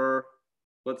for,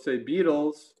 let's say,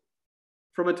 beetles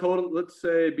from a total, let's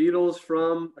say beetles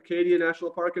from Acadia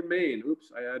National Park in Maine.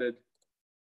 Oops, I added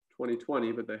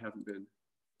 2020, but they haven't been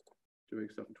doing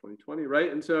stuff in 2020,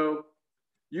 right? And so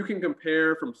you can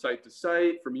compare from site to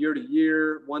site, from year to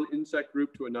year, one insect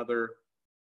group to another.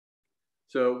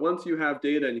 So once you have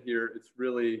data in here, it's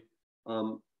really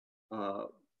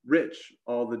rich,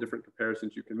 all the different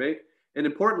comparisons you can make. And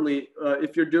importantly,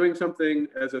 if you're doing something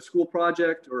as a school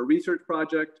project or a research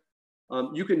project,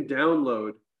 you can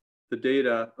download the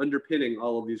data underpinning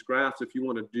all of these graphs. If you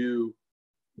want to do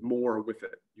more with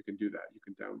it, you can do that. You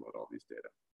can download all these data.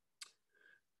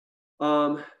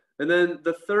 And then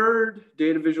the third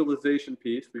data visualization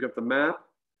piece, we got the map,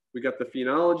 we got the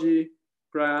phenology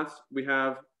graphs, we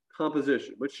have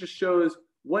composition, which just shows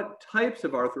what types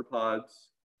of arthropods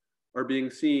are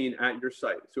being seen at your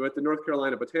site. So at the North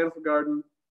Carolina Botanical Garden,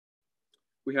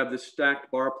 we have this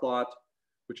stacked bar plot,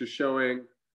 which is showing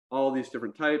all these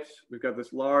different types. We've got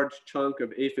this large chunk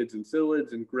of aphids and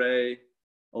psyllids in gray,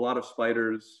 a lot of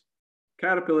spiders.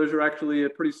 Caterpillars are actually a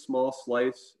pretty small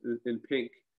slice in pink,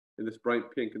 in this bright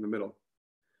pink in the middle.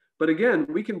 But again,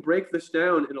 we can break this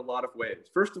down in a lot of ways.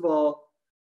 First of all,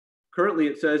 currently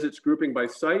it says it's grouping by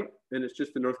site, and it's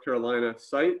just the North Carolina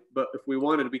site. But if we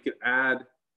wanted, we could add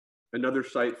another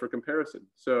site for comparison.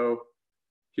 So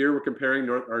here we're comparing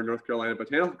our North Carolina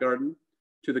Botanical Garden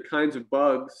to the kinds of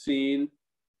bugs seen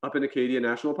up in Acadia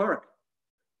National Park.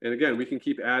 And again, we can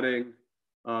keep adding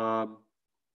Austin.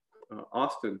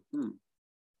 Oh,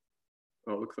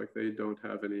 it looks like they don't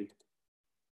have any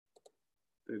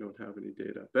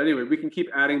data. But anyway, we can keep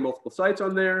adding multiple sites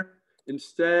on there.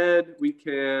 Instead, we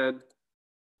can,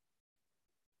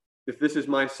 if this is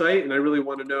my site and I really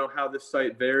want to know how this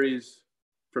site varies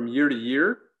from year to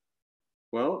year,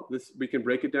 well, we can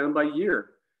break it down by year.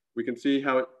 We can see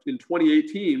how in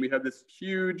 2018, we had this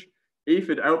huge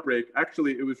aphid outbreak.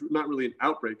 Actually, it was not really an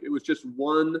outbreak. It was just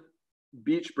one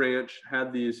beech branch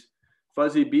had these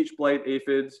fuzzy beech blight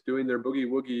aphids doing their boogie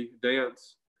woogie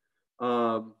dance.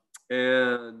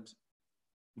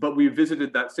 But we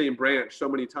visited that same branch so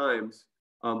many times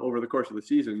over the course of the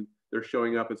season, they're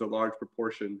showing up as a large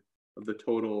proportion of the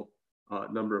total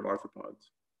number of arthropods.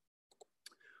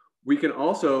 We can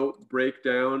also break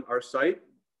down our site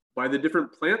by the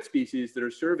different plant species that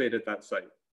are surveyed at that site.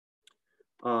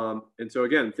 And so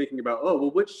again, thinking about, oh,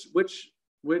 well, which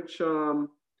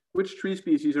tree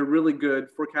species are really good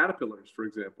for caterpillars, for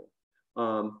example?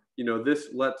 You know,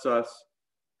 this lets us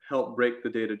help break the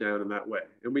data down in that way.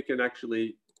 And we can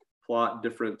actually plot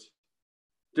different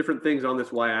things on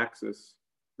this y-axis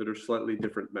that are slightly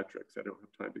different metrics I don't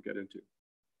have time to get into.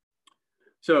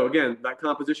 So again, that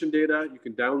composition data, you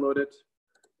can download it.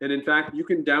 And in fact, you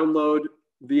can download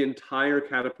the entire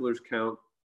caterpillars count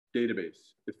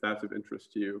database if that's of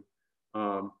interest to you.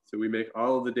 So we make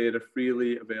all of the data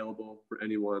freely available for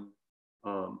anyone.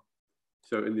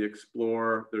 So in the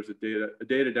Explore, there's a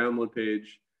data download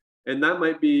page. And that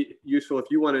might be useful if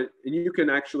you want to, and you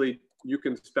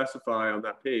can specify on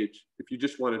that page, if you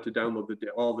just wanted to download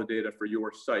all the data for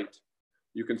your site,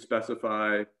 you can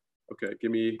specify, okay, give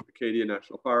me Acadia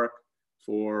National Park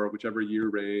for whichever year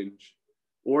range,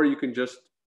 or you can just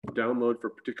download for a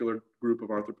particular group of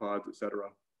arthropods, et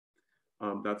cetera.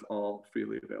 That's all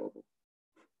freely available.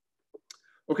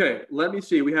 Okay, let me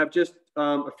see. We have just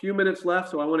a few minutes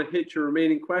left, so I want to hit your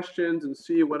remaining questions and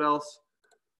see what else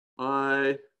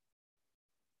I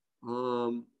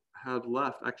had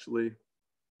left. Actually,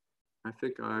 I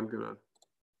think I'm gonna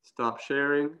stop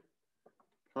sharing,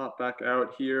 pop back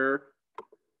out here,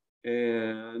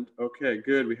 and okay,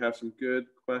 good. We have some good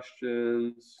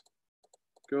questions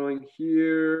going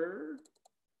here.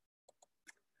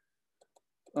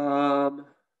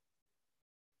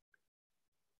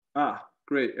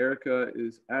 Great. Erica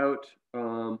is out.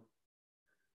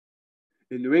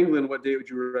 In New England, what date would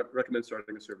you recommend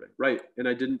starting a survey? Right, and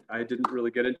I didn't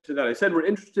really get into that. I said we're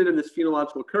interested in this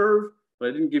phenological curve, but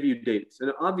I didn't give you dates.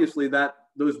 And obviously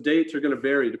those dates are going to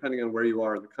vary depending on where you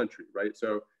are in the country, right?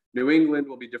 So New England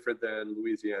will be different than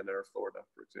Louisiana or Florida,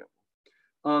 for example.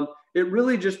 It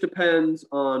really just depends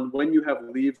on when you have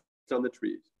leaves on the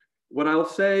trees. What I'll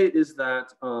say is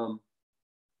that,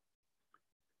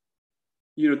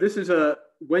 you know, this is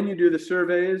when you do the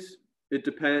surveys,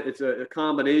 it's a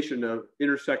combination of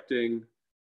intersecting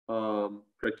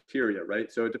criteria,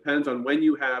 right? So it depends on when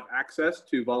you have access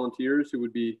to volunteers who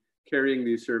would be carrying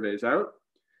these surveys out,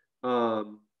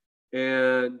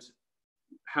 and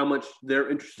how much they're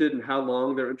interested and how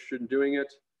long they're interested in doing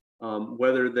it,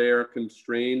 whether they're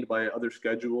constrained by other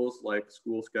schedules like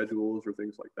school schedules or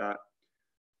things like that.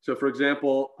 So for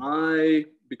example,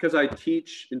 because I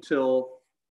teach until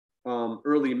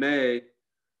early May,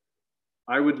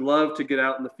 I would love to get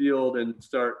out in the field and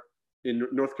start in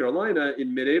North Carolina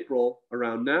in mid-April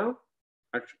around now.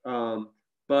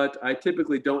 But I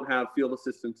typically don't have field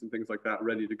assistants and things like that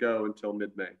ready to go until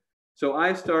mid-May. So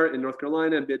I start in North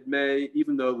Carolina mid-May,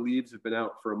 even though leaves have been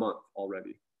out for a month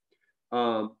already.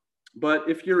 But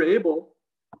if you're able,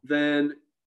 then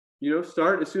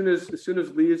start as soon as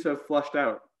leaves have flushed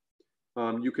out.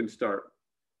 You can start.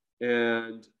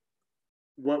 And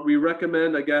what we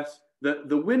recommend, I guess,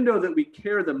 the window that we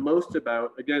care the most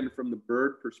about, again, from the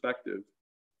bird perspective,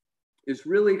 is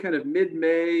really kind of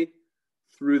mid-May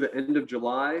through the end of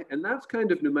July. And that's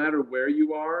kind of no matter where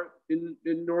you are in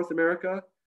North America,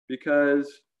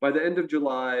 because by the end of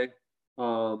July,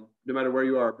 no matter where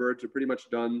you are, birds are pretty much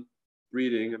done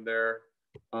breeding, and they're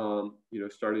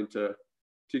starting to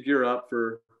gear up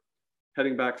for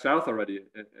heading back south already.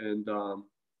 And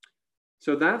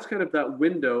so that's kind of that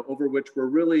window over which we're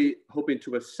really hoping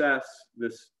to assess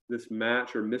this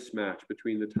match or mismatch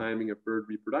between the timing of bird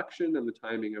reproduction and the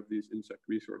timing of these insect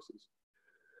resources.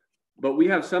 But we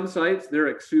have some sites,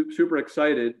 they're super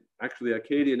excited. Actually,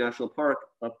 Acadia National Park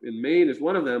up in Maine is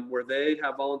one of them, where they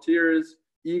have volunteers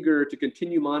eager to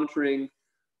continue monitoring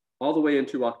all the way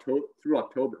into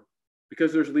October,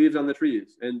 because there's leaves on the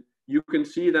trees. And you can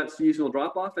see that seasonal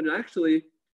drop off. And actually,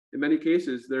 in many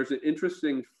cases, there's an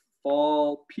interesting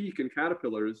fall peak in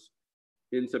caterpillars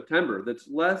in September that's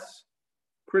less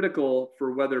critical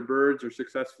for whether birds are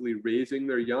successfully raising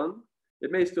their young.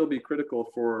 It may still be critical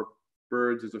for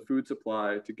birds as a food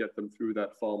supply to get them through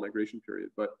that fall migration period,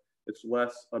 but it's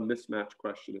less a mismatch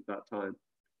question at that time.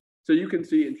 So you can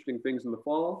see interesting things in the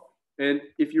fall. And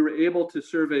if you were able to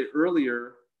survey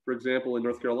earlier, for example, in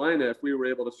North Carolina, if we were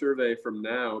able to survey from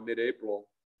now, mid-April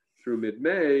through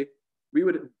mid-May, we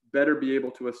would better be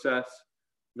able to assess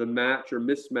the match or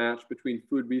mismatch between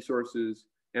food resources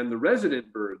and the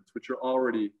resident birds, which are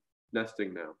already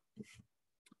nesting now.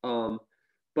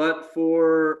 But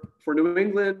for New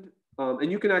England,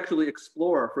 and you can actually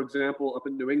explore, for example, up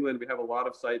in New England, we have a lot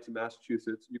of sites in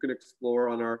Massachusetts. You can explore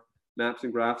on our Maps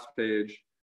and Graphs page.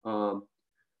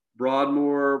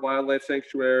 Broadmoor Wildlife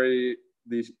Sanctuary,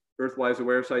 these Earthwise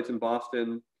Aware sites in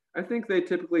Boston, I think they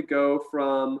typically go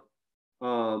from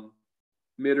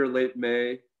mid or late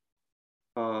May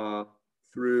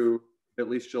through at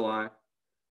least July.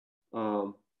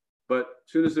 But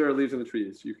as soon as there are leaves on the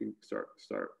trees, you can start.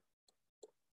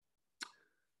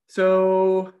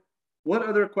 So what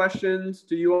other questions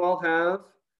do you all have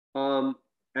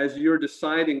as you're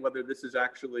deciding whether this is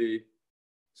actually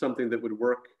something that would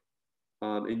work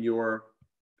in your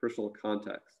personal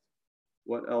context?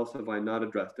 What else have I not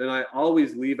addressed? And I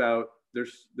always leave out,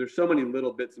 there's so many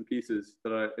little bits and pieces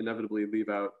that I inevitably leave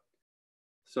out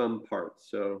some parts.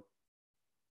 So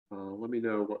let me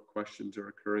know what questions are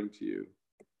occurring to you.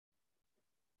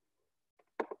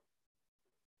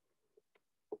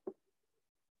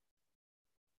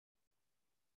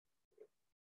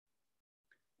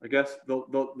 I guess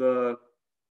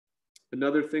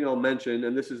another thing I'll mention,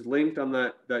 and this is linked on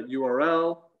that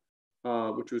URL,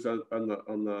 which was on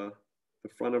the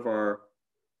front of our.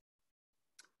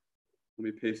 Let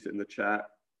me paste it in the chat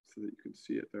so that you can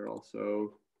see it there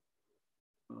also.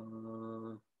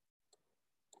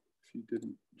 If you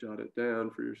didn't jot it down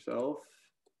for yourself.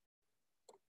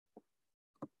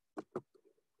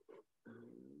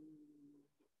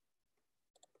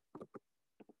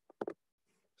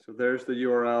 So there's the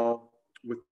URL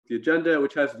with the agenda,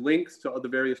 which has links to the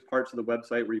various parts of the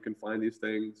website where you can find these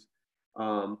things.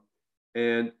 And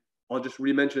I'll just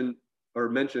mention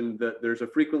that there's a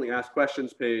frequently asked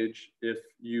questions page. If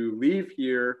you leave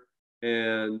here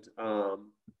and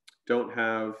don't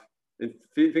have, and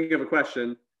think of a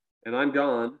question and I'm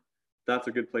gone, that's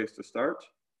a good place to start.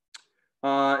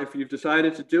 If you've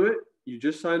decided to do it, you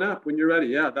just sign up when you're ready.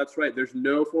 Yeah, that's right. There's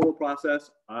no formal process.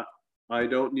 I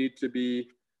don't need to be,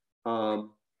 I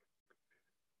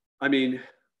mean,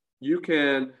 you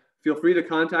can feel free to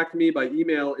contact me by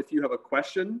email if you have a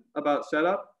question about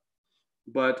setup,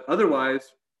 but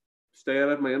otherwise stay out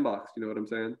of my inbox. You know what I'm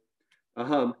saying?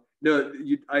 No,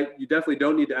 you definitely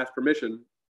don't need to ask permission.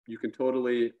 You can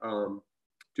totally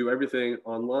do everything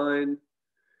online.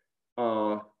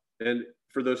 And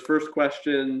for those first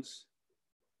questions,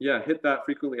 yeah, hit that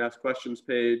frequently asked questions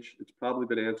page. It's probably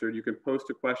been answered. You can post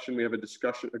a question. We have a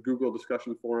Google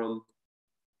discussion forum.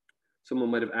 Someone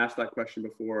might have asked that question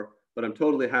before, but I'm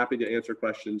totally happy to answer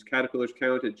questions.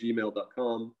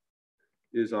 caterpillarscount@gmail.com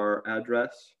is our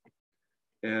address.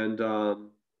 And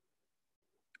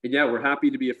yeah, we're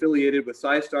happy to be affiliated with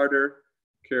SciStarter.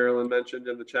 Carolyn mentioned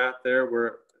in the chat there,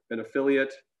 we're an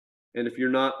affiliate. And if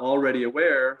you're not already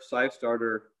aware,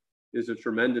 SciStarter is a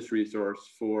tremendous resource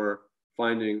for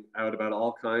finding out about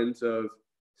all kinds of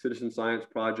citizen science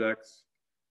projects.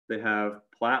 They have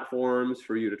platforms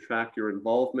for you to track your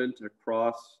involvement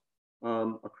across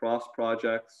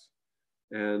projects.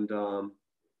 And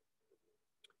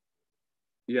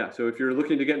yeah, so if you're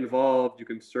looking to get involved, you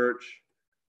can search,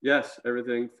 yes,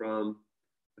 everything from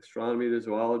astronomy to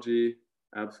zoology,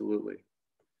 absolutely.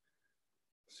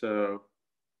 So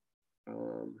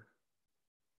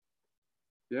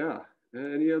yeah,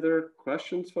 any other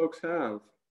questions folks have?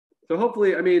 So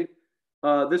hopefully, I mean,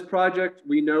 this project,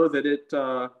 we know that it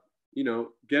you know,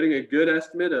 getting a good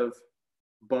estimate of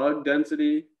bug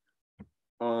density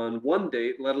on one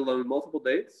date, let alone multiple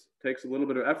dates, takes a little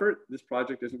bit of effort. This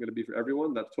project isn't going to be for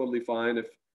everyone. That's totally fine if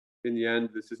in the end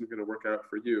this isn't going to work out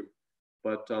for you.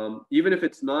 But even if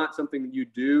it's not something that you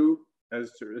do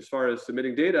as far as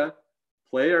submitting data,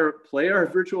 play our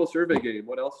virtual survey game.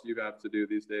 What else do you have to do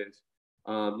these days?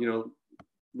 You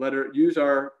know, use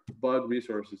our bug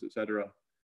resources, etc.,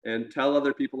 and tell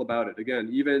other people about it. Again,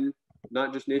 even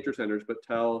not just nature centers, but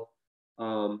tell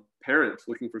parents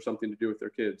looking for something to do with their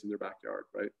kids in their backyard,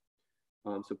 right?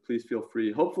 So please feel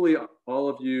free. Hopefully all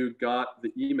of you got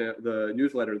the email, the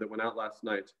newsletter that went out last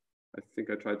night. I think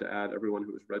I tried to add everyone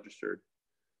who was registered.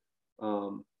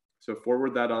 So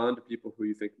forward that on to people who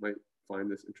you think might find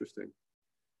this interesting.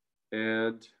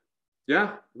 And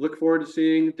yeah, look forward to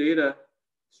seeing data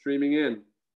streaming in.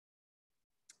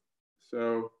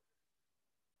 So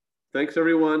thanks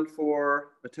everyone for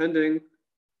attending.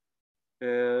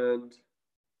 And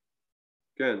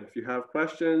again, if you have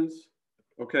questions,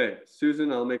 okay,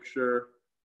 Susan, I'll make sure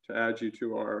to add you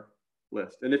to our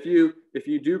list. And if you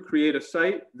do create a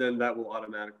site, then that will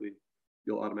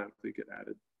you'll automatically get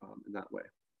added in that way.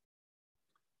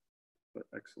 But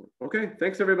excellent. Okay,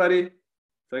 thanks everybody.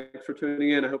 Thanks for tuning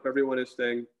in. I hope everyone is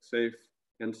staying safe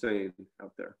and sane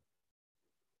out there.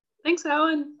 Thanks,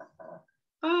 Alan.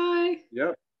 Bye.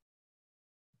 Yep.